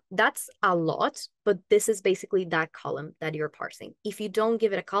we go. That's a lot, but this is basically that column that you're parsing. If you don't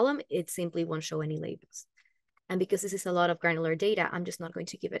give it a column, it simply won't show any labels. And because this is a lot of granular data, I'm just not going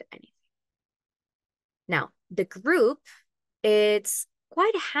to give it anything. Now, the group, it's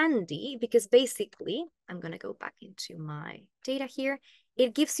quite handy because basically, I'm going to go back into my data here.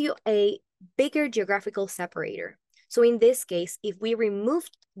 It gives you a bigger geographical separator. So in this case, if we remove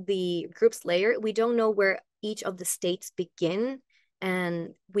the groups layer, we don't know where each of the states begin,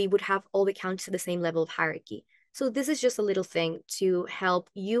 and we would have all the counties at the same level of hierarchy. So this is just a little thing to help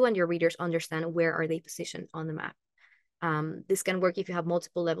you and your readers understand where are they positioned on the map. This can work if you have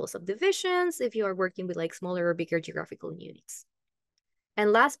multiple levels of divisions, if you are working with like smaller or bigger geographical units.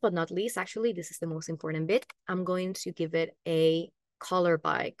 And last but not least, actually, this is the most important bit, I'm going to give it a color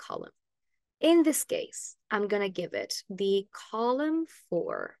by column. In this case, I'm going to give it the column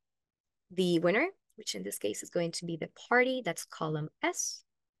for the winner, which in this case is going to be the party, that's column S.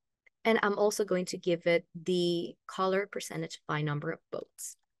 And I'm also going to give it the color percentage by number of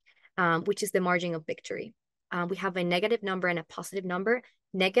votes, which is the margin of victory. We have a negative number and a positive number.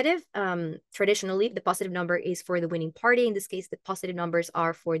 Negative, traditionally, the positive number is for the winning party. In this case, the positive numbers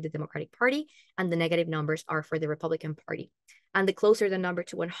are for the Democratic Party, and the negative numbers are for the Republican Party. And the closer the number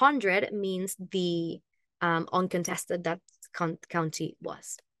to 100 means the uncontested that county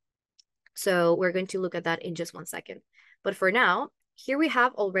was. So we're going to look at that in just 1 second. But for now, here we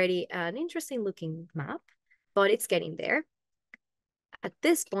have already an interesting looking map, but it's getting there. At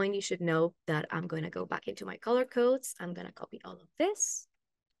this point, you should know that I'm going to go back into my color codes. I'm going to copy all of this.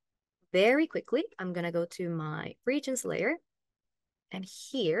 very quickly, I'm going to go to my regions layer. And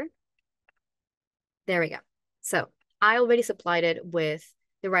here, there we go. So I already supplied it with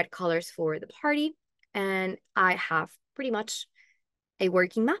the right colors for the party. And I have pretty much a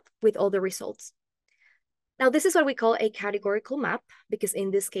working map with all the results. Now, this is what we call a categorical map, because in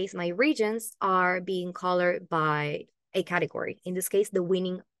this case, my regions are being colored by a category. In this case, the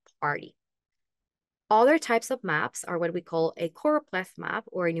winning party. Other types of maps are what we call a choropleth map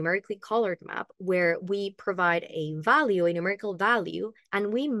or a numerically colored map, where we provide a value, a numerical value,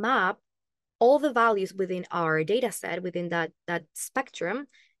 and we map all the values within our data set, within that spectrum,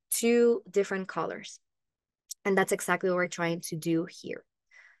 to different colors. And that's exactly what we're trying to do here.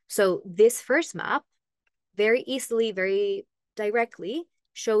 So this first map very easily, very directly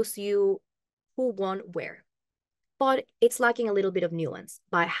shows you who won where. But it's lacking a little bit of nuance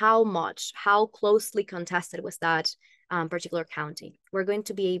by how much, how closely contested was that particular county. We're going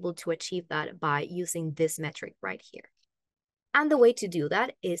to be able to achieve that by using this metric right here. And the way to do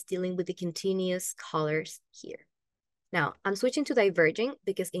that is dealing with the continuous colors here. Now, I'm switching to diverging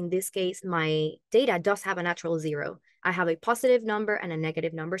because in this case, my data does have a natural zero. I have a positive number and a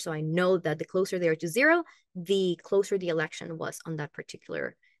negative number, so I know that the closer they are to zero, the closer the election was on that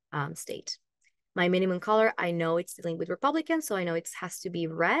particular state. My minimum color, I know it's dealing with Republicans, so I know it has to be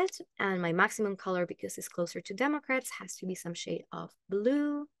red. And my maximum color, because it's closer to Democrats, has to be some shade of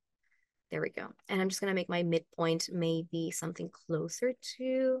blue. There we go. And I'm just going to make my midpoint maybe something closer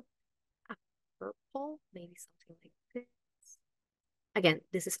to a purple, maybe something like this. Again,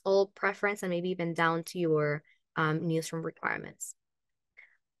 this is all preference and maybe even down to your newsroom requirements.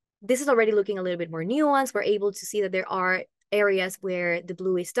 This is already looking a little bit more nuanced. We're able to see that there are areas where the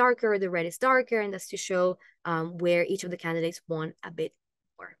blue is darker, the red is darker, and that's to show where each of the candidates won a bit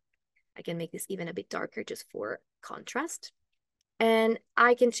more. I can make this even a bit darker just for contrast. And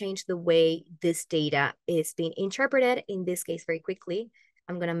I can change the way this data is being interpreted, in this case, very quickly.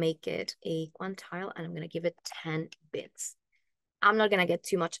 I'm going to make it a quantile, and I'm going to give it 10 bits. I'm not going to get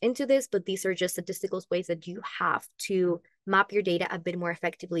too much into this, but these are just statistical ways that you have to map your data a bit more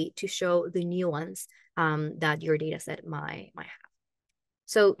effectively to show the nuance that your data set might have.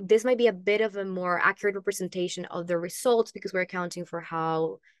 So this might be a bit of a more accurate representation of the results because we're accounting for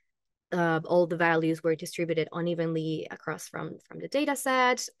how all the values were distributed unevenly across from the data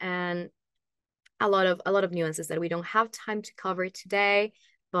set, and a lot of nuances that we don't have time to cover today.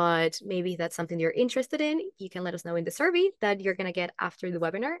 But maybe that's something you're interested in. You can let us know in the survey that you're going to get after the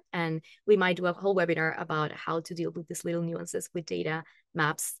webinar. And we might do a whole webinar about how to deal with these little nuances with data,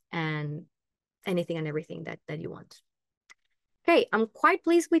 maps, and anything and everything that you want. Okay, I'm quite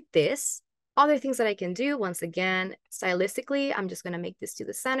pleased with this. Other things that I can do, once again, stylistically, I'm just going to make this to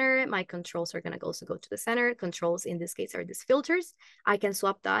the center. My controls are going to also go to the center. Controls in this case are these filters. I can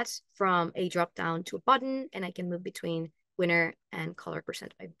swap that from a drop down to a button, and I can move between winner and color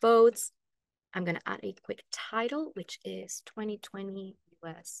percent by votes. I'm going to add a quick title, which is 2020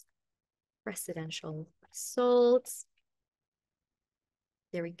 US presidential results.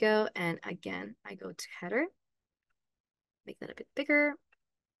 There we go. And again, I go to header, make that a bit bigger.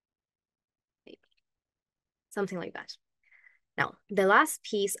 Maybe something like that. Now, the last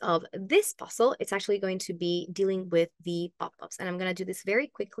piece of this puzzle, it's actually going to be dealing with the pop-ups. And I'm going to do this very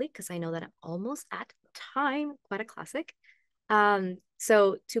quickly because I know that I'm almost at time, quite a classic.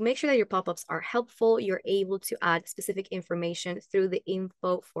 So to make sure that your pop-ups are helpful, you're able to add specific information through the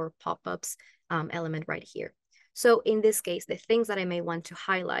info for pop-ups element right here. So in this case, the things that I may want to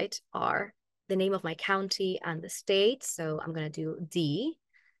highlight are the name of my county and the state. So I'm going to do D,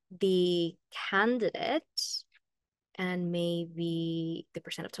 the candidate, and maybe the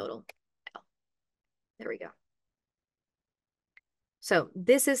percent of total. There we go. So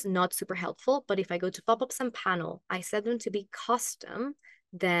this is not super helpful, but if I go to pop-ups and panel, I set them to be custom,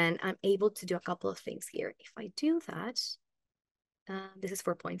 then I'm able to do a couple of things here. If I do that, this is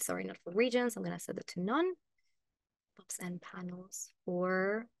for points, sorry, not for regions. I'm going to set it to none. Pop-ups and panels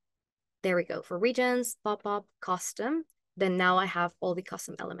for, there we go, for regions, pop-up, custom. Then now I have all the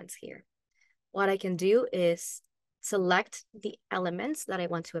custom elements here. What I can do is select the elements that I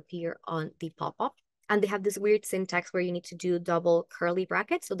want to appear on the pop-up. And they have this weird syntax where you need to do double curly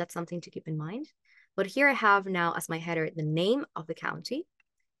brackets. So that's something to keep in mind. But here I have now as my header, the name of the county.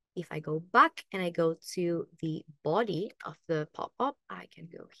 If I go back and I go to the body of the pop-up, I can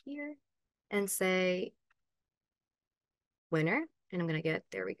go here and say winner. And I'm going to get,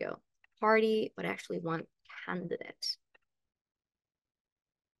 there we go, party, but I actually want candidate.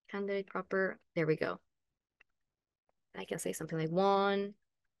 Candidate proper, there we go. I can say something like one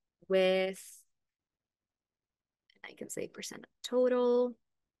with, I can say percent of total.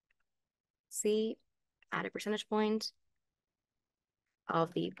 See, add a percentage point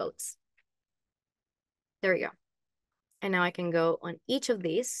of the votes. There we go. And now I can go on each of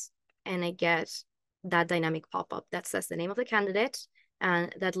these and I get that dynamic pop-up that says the name of the candidate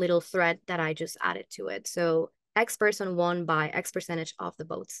and that little thread that I just added to it. So X person won by X percentage of the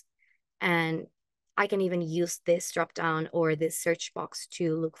votes. And I can even use this drop down or this search box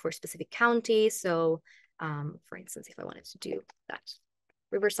to look for specific counties. So for instance, if I wanted to do that,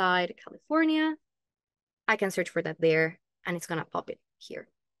 Riverside, California, I can search for that there and it's gonna pop it here.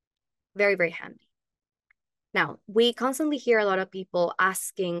 Very, very handy. Now, we constantly hear a lot of people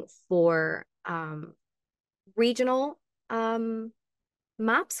asking for regional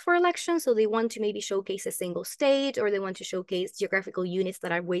maps for elections. So they want to maybe showcase a single state or they want to showcase geographical units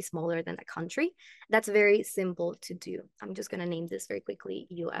that are way smaller than a country. That's very simple to do. I'm just going to name this very quickly,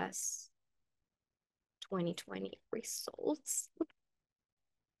 US 2020 results.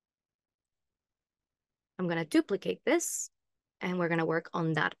 I'm going to duplicate this and we're going to work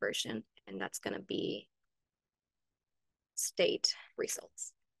on that version. And that's going to be state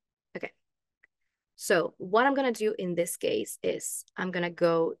results. Okay. So what I'm going to do in this case is I'm going to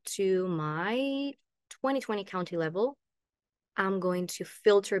go to my 2020 county level. I'm going to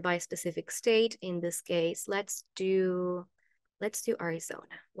filter by a specific state. In this case, let's do Arizona.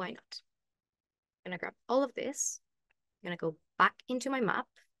 Why not? I'm going to grab all of this. I'm going to go back into my map.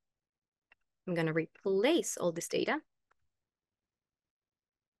 I'm going to replace all this data.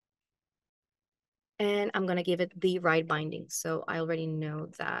 And I'm going to give it the right binding. So I already know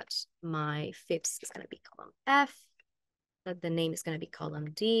that my FIPS is going to be column F, that the name is going to be column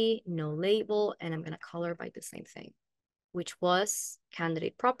D, no label, and I'm going to color by the same thing, which was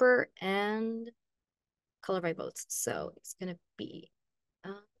candidate proper and color by votes. So it's going to be,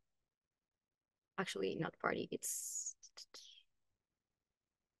 actually not party, it's,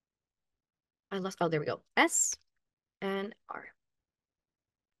 I lost, oh, there we go, S and R.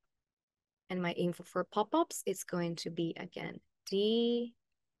 And my info for pop-ups, it's going to be, again, D.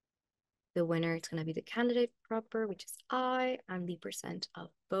 The winner, it's going to be the candidate proper, which is I, and the percent of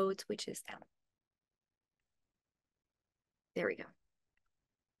votes, which is M. There we go.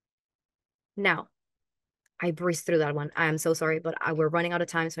 Now, I breezed through that one. I'm so sorry, but we're running out of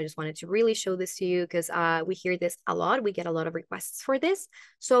time. So I just wanted to really show this to you because we hear this a lot. We get a lot of requests for this.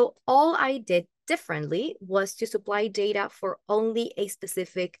 So all I did differently was to supply data for only a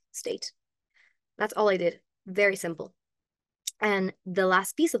specific state. That's all I did. Very simple. And the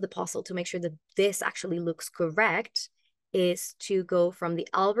last piece of the puzzle to make sure that this actually looks correct is to go from the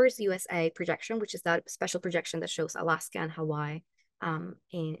Albers USA projection, which is that special projection that shows Alaska and Hawaii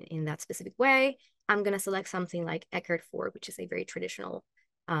in that specific way. I'm going to select something like Eckert 4, which is a very traditional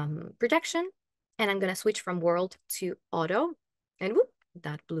projection. And I'm going to switch from world to auto. And whoop,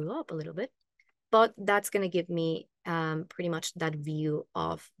 that blew up a little bit. But that's going to give me pretty much that view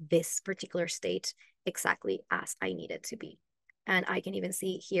of this particular state exactly as I need it to be. And I can even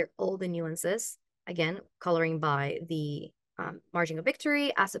see here all the nuances, again, coloring by the margin of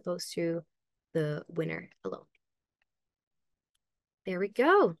victory as opposed to the winner alone. There we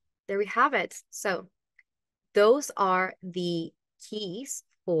go. There we have it. So those are the keys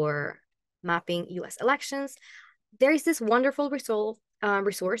for mapping US elections. There is this wonderful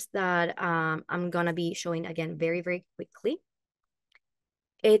resource that I'm going to be showing again very, very quickly.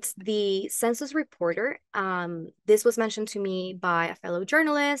 It's the Census Reporter. This was mentioned to me by a fellow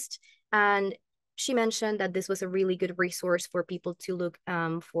journalist, and she mentioned that this was a really good resource for people to look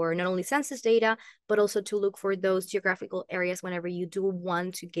for not only census data, but also to look for those geographical areas whenever you do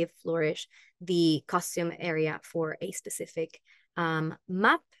want to give Flourish the custom area for a specific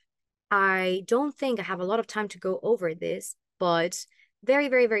map. I don't think I have a lot of time to go over this, but very,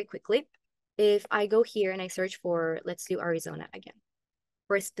 very, very quickly, if I go here and I search for, let's do Arizona again,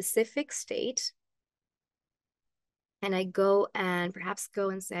 for a specific state, and I go and perhaps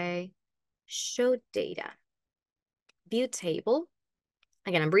go and say, show data, view table.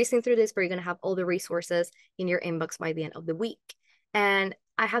 Again, I'm breezing through this, but you're going to have all the resources in your inbox by the end of the week. And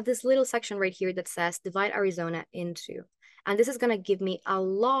I have this little section right here that says divide Arizona into. And this is going to give me a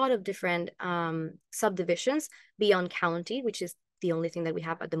lot of different subdivisions beyond county, which is the only thing that we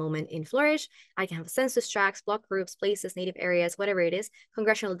have at the moment in Flourish. I can have census tracts, block groups, places, native areas, whatever it is.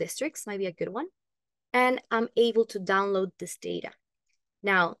 Congressional districts might be a good one. And I'm able to download this data.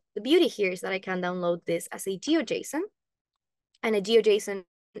 Now, the beauty here is that I can download this as a GeoJSON. And a GeoJSON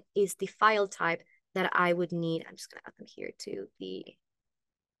is the file type that I would need. I'm just going to add them here to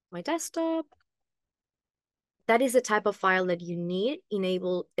my desktop. That is the type of file that you need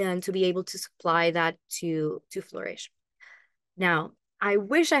to be able to supply that to Flourish. Now, I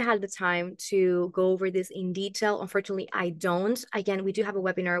wish I had the time to go over this in detail. Unfortunately, I don't. Again, we do have a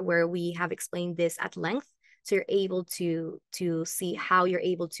webinar where we have explained this at length. So you're able to see how you're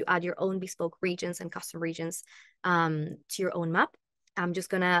able to add your own bespoke regions and custom regions to your own map. I'm just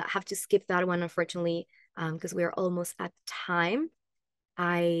gonna have to skip that one, unfortunately, because we are almost at time.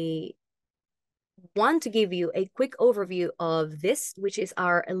 I want to give you a quick overview of this, which is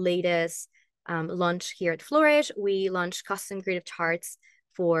our latest launch here at Flourish. We launched custom creative charts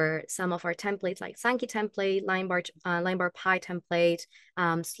for some of our templates like Sankey template, line bar pie template,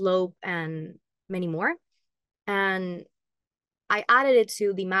 slope, and many more. And I added it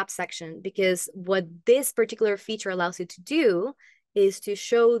to the map section because what this particular feature allows you to do is to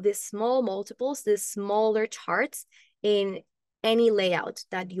show these small multiples, these smaller charts in any layout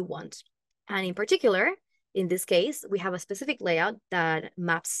that you want. And in particular, in this case, we have a specific layout that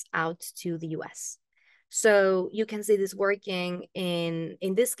maps out to the US. So you can see this working in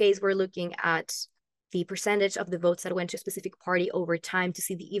this case, we're looking at the percentage of the votes that went to a specific party over time to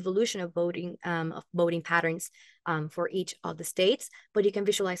see the evolution of voting patterns for each of the states. But you can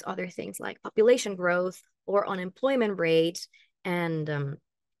visualize other things like population growth or unemployment rate and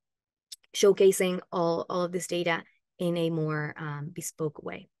showcasing all of this data in a more bespoke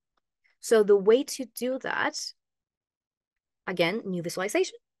way. So the way to do that, again, new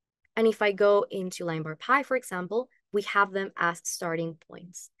visualization. And if I go into line bar pi, for example, we have them as starting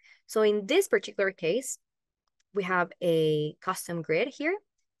points. So in this particular case, we have a custom grid here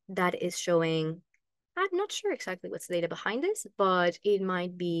that is showing, I'm not sure exactly what's the data behind this, but it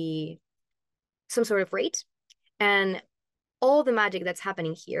might be some sort of rate. And all the magic that's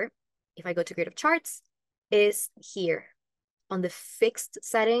happening here, if I go to creative charts, is here on the fixed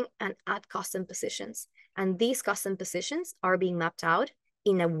setting and add custom positions. And these custom positions are being mapped out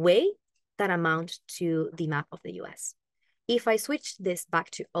in a way that amount to the map of the US. If I switch this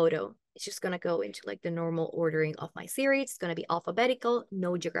back to auto, it's just going to go into like the normal ordering of my series. It's going to be alphabetical,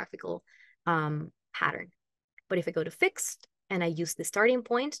 no geographical pattern. But if I go to fixed and I use the starting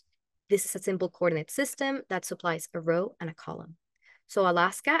point, this is a simple coordinate system that supplies a row and a column. So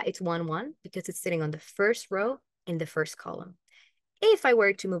Alaska, it's 1, 1 because it's sitting on the first row in the first column. If I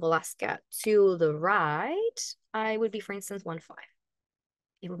were to move Alaska to the right, I would be, for instance, 1, 5.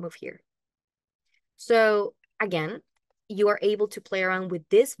 It would move here. So again, you are able to play around with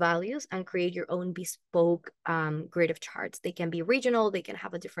these values and create your own bespoke grid of charts. They can be regional, they can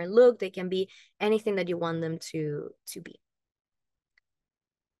have a different look, they can be anything that you want them to be.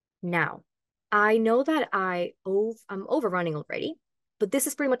 Now, I know that I'm overrunning already, but this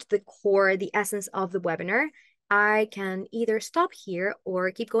is pretty much the core, the essence of the webinar. I can either stop here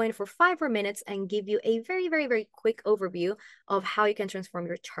or keep going for 5 more minutes and give you a very, very, very quick overview of how you can transform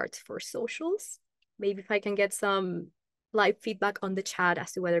your charts for socials. Maybe if I can get some live feedback on the chat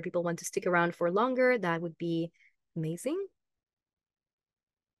as to whether people want to stick around for longer, that would be amazing.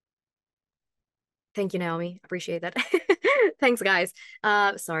 Thank you, Naomi. Appreciate that. Thanks, guys.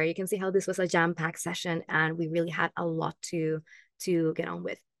 Sorry, you can see how this was a jam-packed session and we really had a lot to get on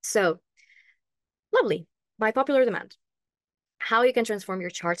with. So, lovely. By popular demand, how you can transform your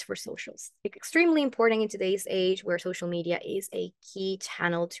charts for socials. It's extremely important in today's age where social media is a key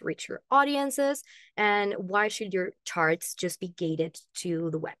channel to reach your audiences. And why should your charts just be gated to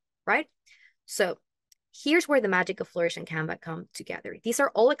the web, right? So here's where the magic of Flourish and Canva come together. These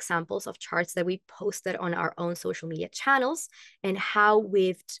are all examples of charts that we posted on our own social media channels and how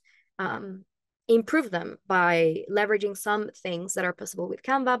we've improved them by leveraging some things that are possible with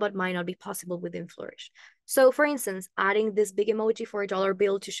Canva, but might not be possible within Flourish. So for instance, adding this big emoji for a dollar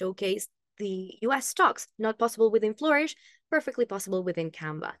bill to showcase the US stocks, not possible within Flourish, perfectly possible within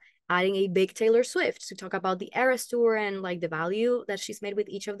Canva. Adding a big Taylor Swift to talk about the Eras tour and like the value that she's made with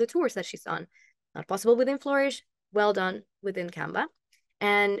each of the tours that she's done. Not possible within Flourish, well done within Canva.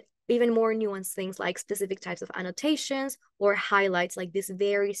 And even more nuanced things like specific types of annotations or highlights like this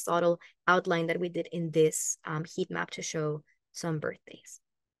very subtle outline that we did in this heat map to show some birthdays.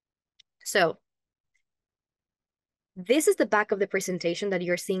 So this is the back of the presentation that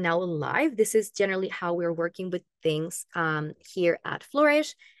you're seeing now live. This is generally how we're working with things here at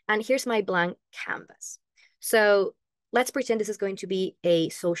Flourish. And here's my blank canvas. So let's pretend this is going to be a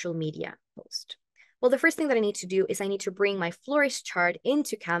social media post. Well, the first thing that I need to do is I need to bring my Flourish chart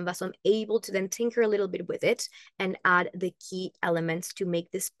into Canva so I'm able to then tinker a little bit with it and add the key elements to make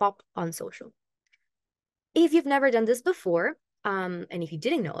this pop on social. If you've never done this before, and if you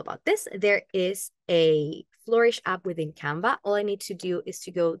didn't know about this, there is a Flourish app within Canva. All I need to do is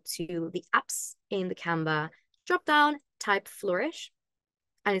to go to the apps in the Canva dropdown, type Flourish,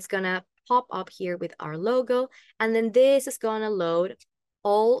 and it's gonna pop up here with our logo. And then this is gonna load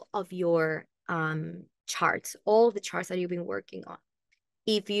all of your charts, all the charts that you've been working on.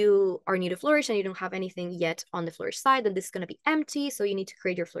 If you are new to Flourish and you don't have anything yet on the Flourish side, then this is going to be empty. So you need to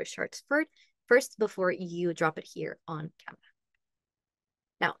create your Flourish charts first before you drop it here on Canva.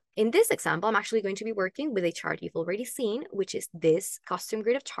 Now, in this example, I'm actually going to be working with a chart you've already seen, which is this custom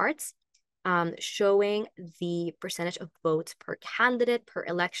grid of charts, showing the percentage of votes per candidate per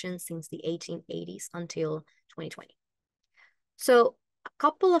election since the 1880s until 2020. So a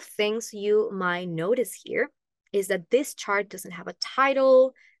couple of things you might notice here is that this chart doesn't have a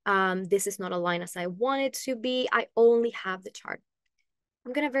title. This is not aligned as I want it to be. I only have the chart.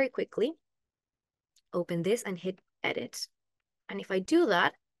 I'm going to very quickly open this and hit edit. And if I do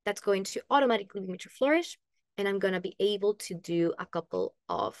that, that's going to automatically bring me to Flourish. And I'm going to be able to do a couple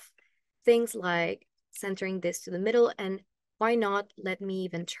of things like centering this to the middle. And why not let me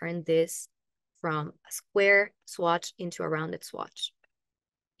even turn this from a square swatch into a rounded swatch.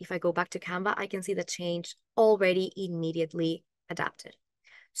 If I go back to Canva, I can see the change already immediately adapted.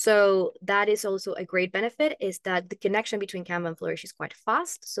 So that is also a great benefit, is that the connection between Canva and Flourish is quite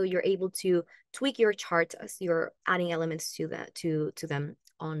fast. So you're able to tweak your charts as you're adding elements to them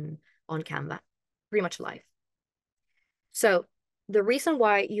on Canva, pretty much live. So the reason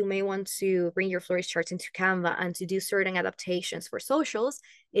why you may want to bring your Flourish charts into Canva and to do certain adaptations for socials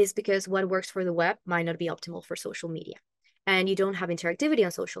is because what works for the web might not be optimal for social media. And you don't have interactivity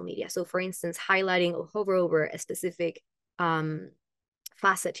on social media. So for instance, highlighting or hover over a specific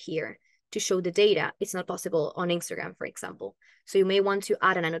facet here to show the data, it's not possible on Instagram, for example. So you may want to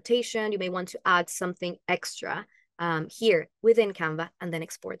add an annotation, you may want to add something extra here within Canva and then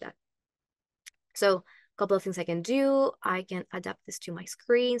export that. So a couple of things I can do. I can adapt this to my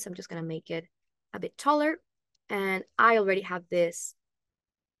screen. So I'm just gonna make it a bit taller. And I already have this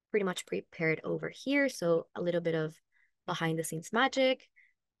pretty much prepared over here. So a little bit of behind the scenes magic,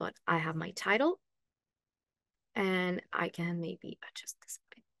 but I have my title. And I can maybe adjust this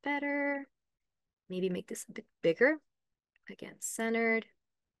a bit better. Maybe make this a bit bigger. Again, centered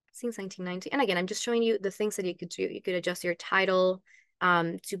since 1990. And again, I'm just showing you the things that you could do. You could adjust your title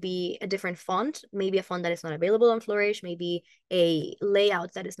to be a different font, maybe a font that is not available on Flourish, maybe a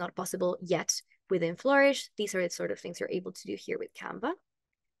layout that is not possible yet within Flourish. These are the sort of things you're able to do here with Canva.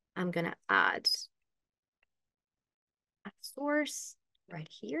 I'm gonna add a source right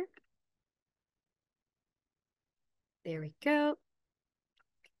here. There we go.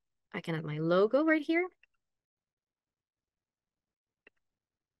 I can add my logo right here.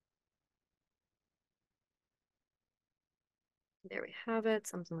 There we have it,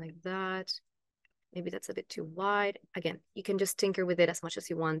 something like that. Maybe that's a bit too wide. Again, you can just tinker with it as much as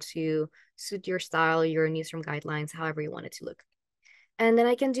you want to suit your style, your newsroom guidelines, however you want it to look. And then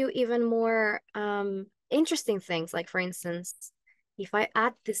I can do even more interesting things. Like for instance, if I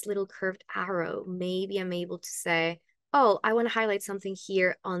add this little curved arrow, maybe I'm able to say, oh, I want to highlight something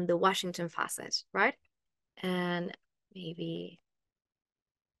here on the Washington facet, right? And maybe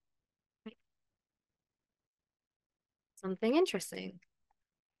something interesting.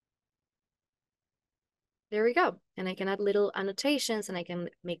 There we go. And I can add little annotations and I can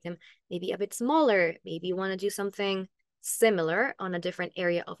make them maybe a bit smaller. Maybe you want to do something similar on a different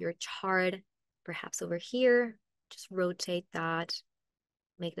area of your chart, perhaps over here. Just rotate that,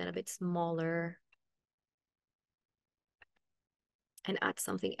 make that a bit smaller, and add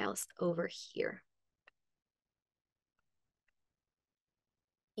something else over here.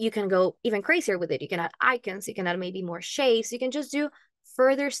 You can go even crazier with it. You can add icons, you can add maybe more shapes. You can just do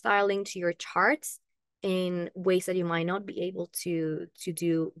further styling to your charts in ways that you might not be able to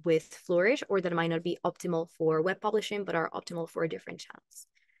do with Flourish, or that might not be optimal for web publishing, but are optimal for different channels.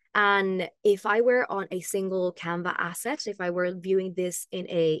 And if I were on a single Canva asset, if I were viewing this in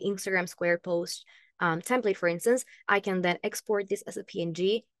a Instagram square post template, for instance, I can then export this as a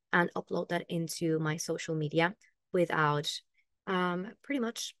PNG and upload that into my social media without pretty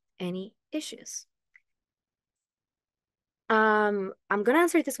much any issues. I'm gonna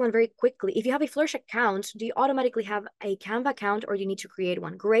answer this one very quickly. If you have a Flourish account, do you automatically have a Canva account or do you need to create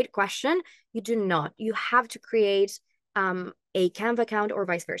one? Great question. You do not. You have to create a Canva account or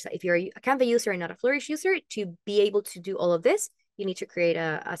vice versa. If you're a Canva user and not a Flourish user, to be able to do all of this, you need to create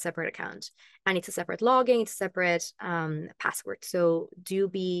a separate account. And it's a separate login, it's a separate password. So do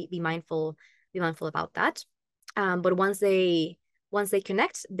be mindful about that. But once they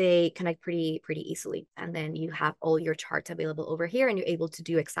connect, they connect pretty easily. And then you have all your charts available over here and you're able to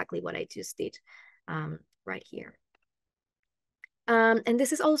do exactly what I just did right here. And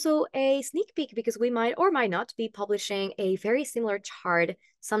this is also a sneak peek because we might or might not be publishing a very similar chart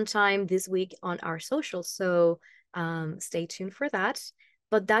sometime this week on our socials. So stay tuned for that.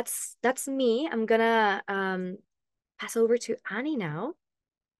 But that's me. I'm gonna pass over to Annie now.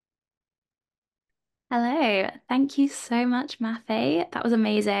 Hello, thank you so much, Mafe. That was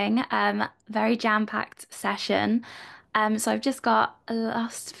amazing. Very jam-packed session. So I've just got a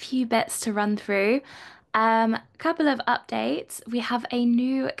last few bits to run through. Couple of updates. We have a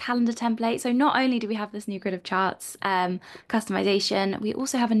new calendar template. So not only do we have this new grid of charts, customization, we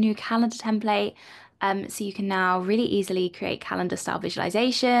also have a new calendar template. So you can now really easily create calendar style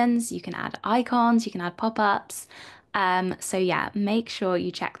visualizations. You can add icons, you can add pop-ups. So yeah, make sure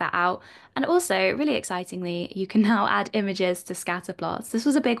you check that out. And also, really excitingly, you can now add images to scatter plots. This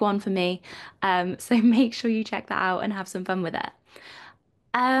was a big one for me. So make sure you check that out and have some fun with it.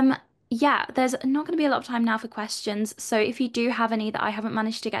 Um, yeah, there's not going to be a lot of time now for questions. So if you do have any that I haven't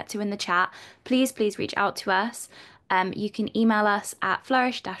managed to get to in the chat, please reach out to us. You can email us at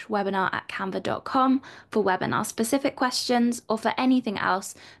flourish-webinar@canva.com for webinar specific questions, or for anything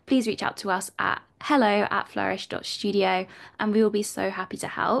else, please reach out to us at hello@flourish.studio, and we will be so happy to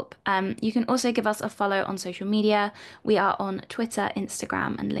help. You can also give us a follow on social media. We are on Twitter,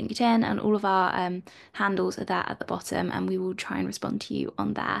 Instagram, and LinkedIn, and all of our handles are there at the bottom, and we will try and respond to you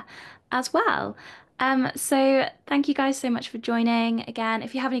on there as well. So thank you guys so much for joining. Again,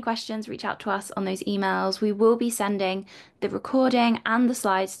 if you have any questions, reach out to us on those emails. We will be sending the recording and the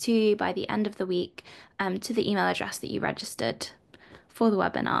slides to you by the end of the week, to the email address that you registered for the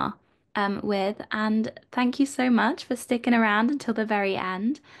webinar with. And thank you so much for sticking around until the very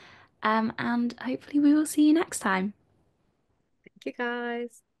end. And hopefully we will see you next time. Thank you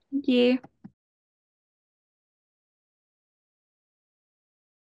guys. Thank you.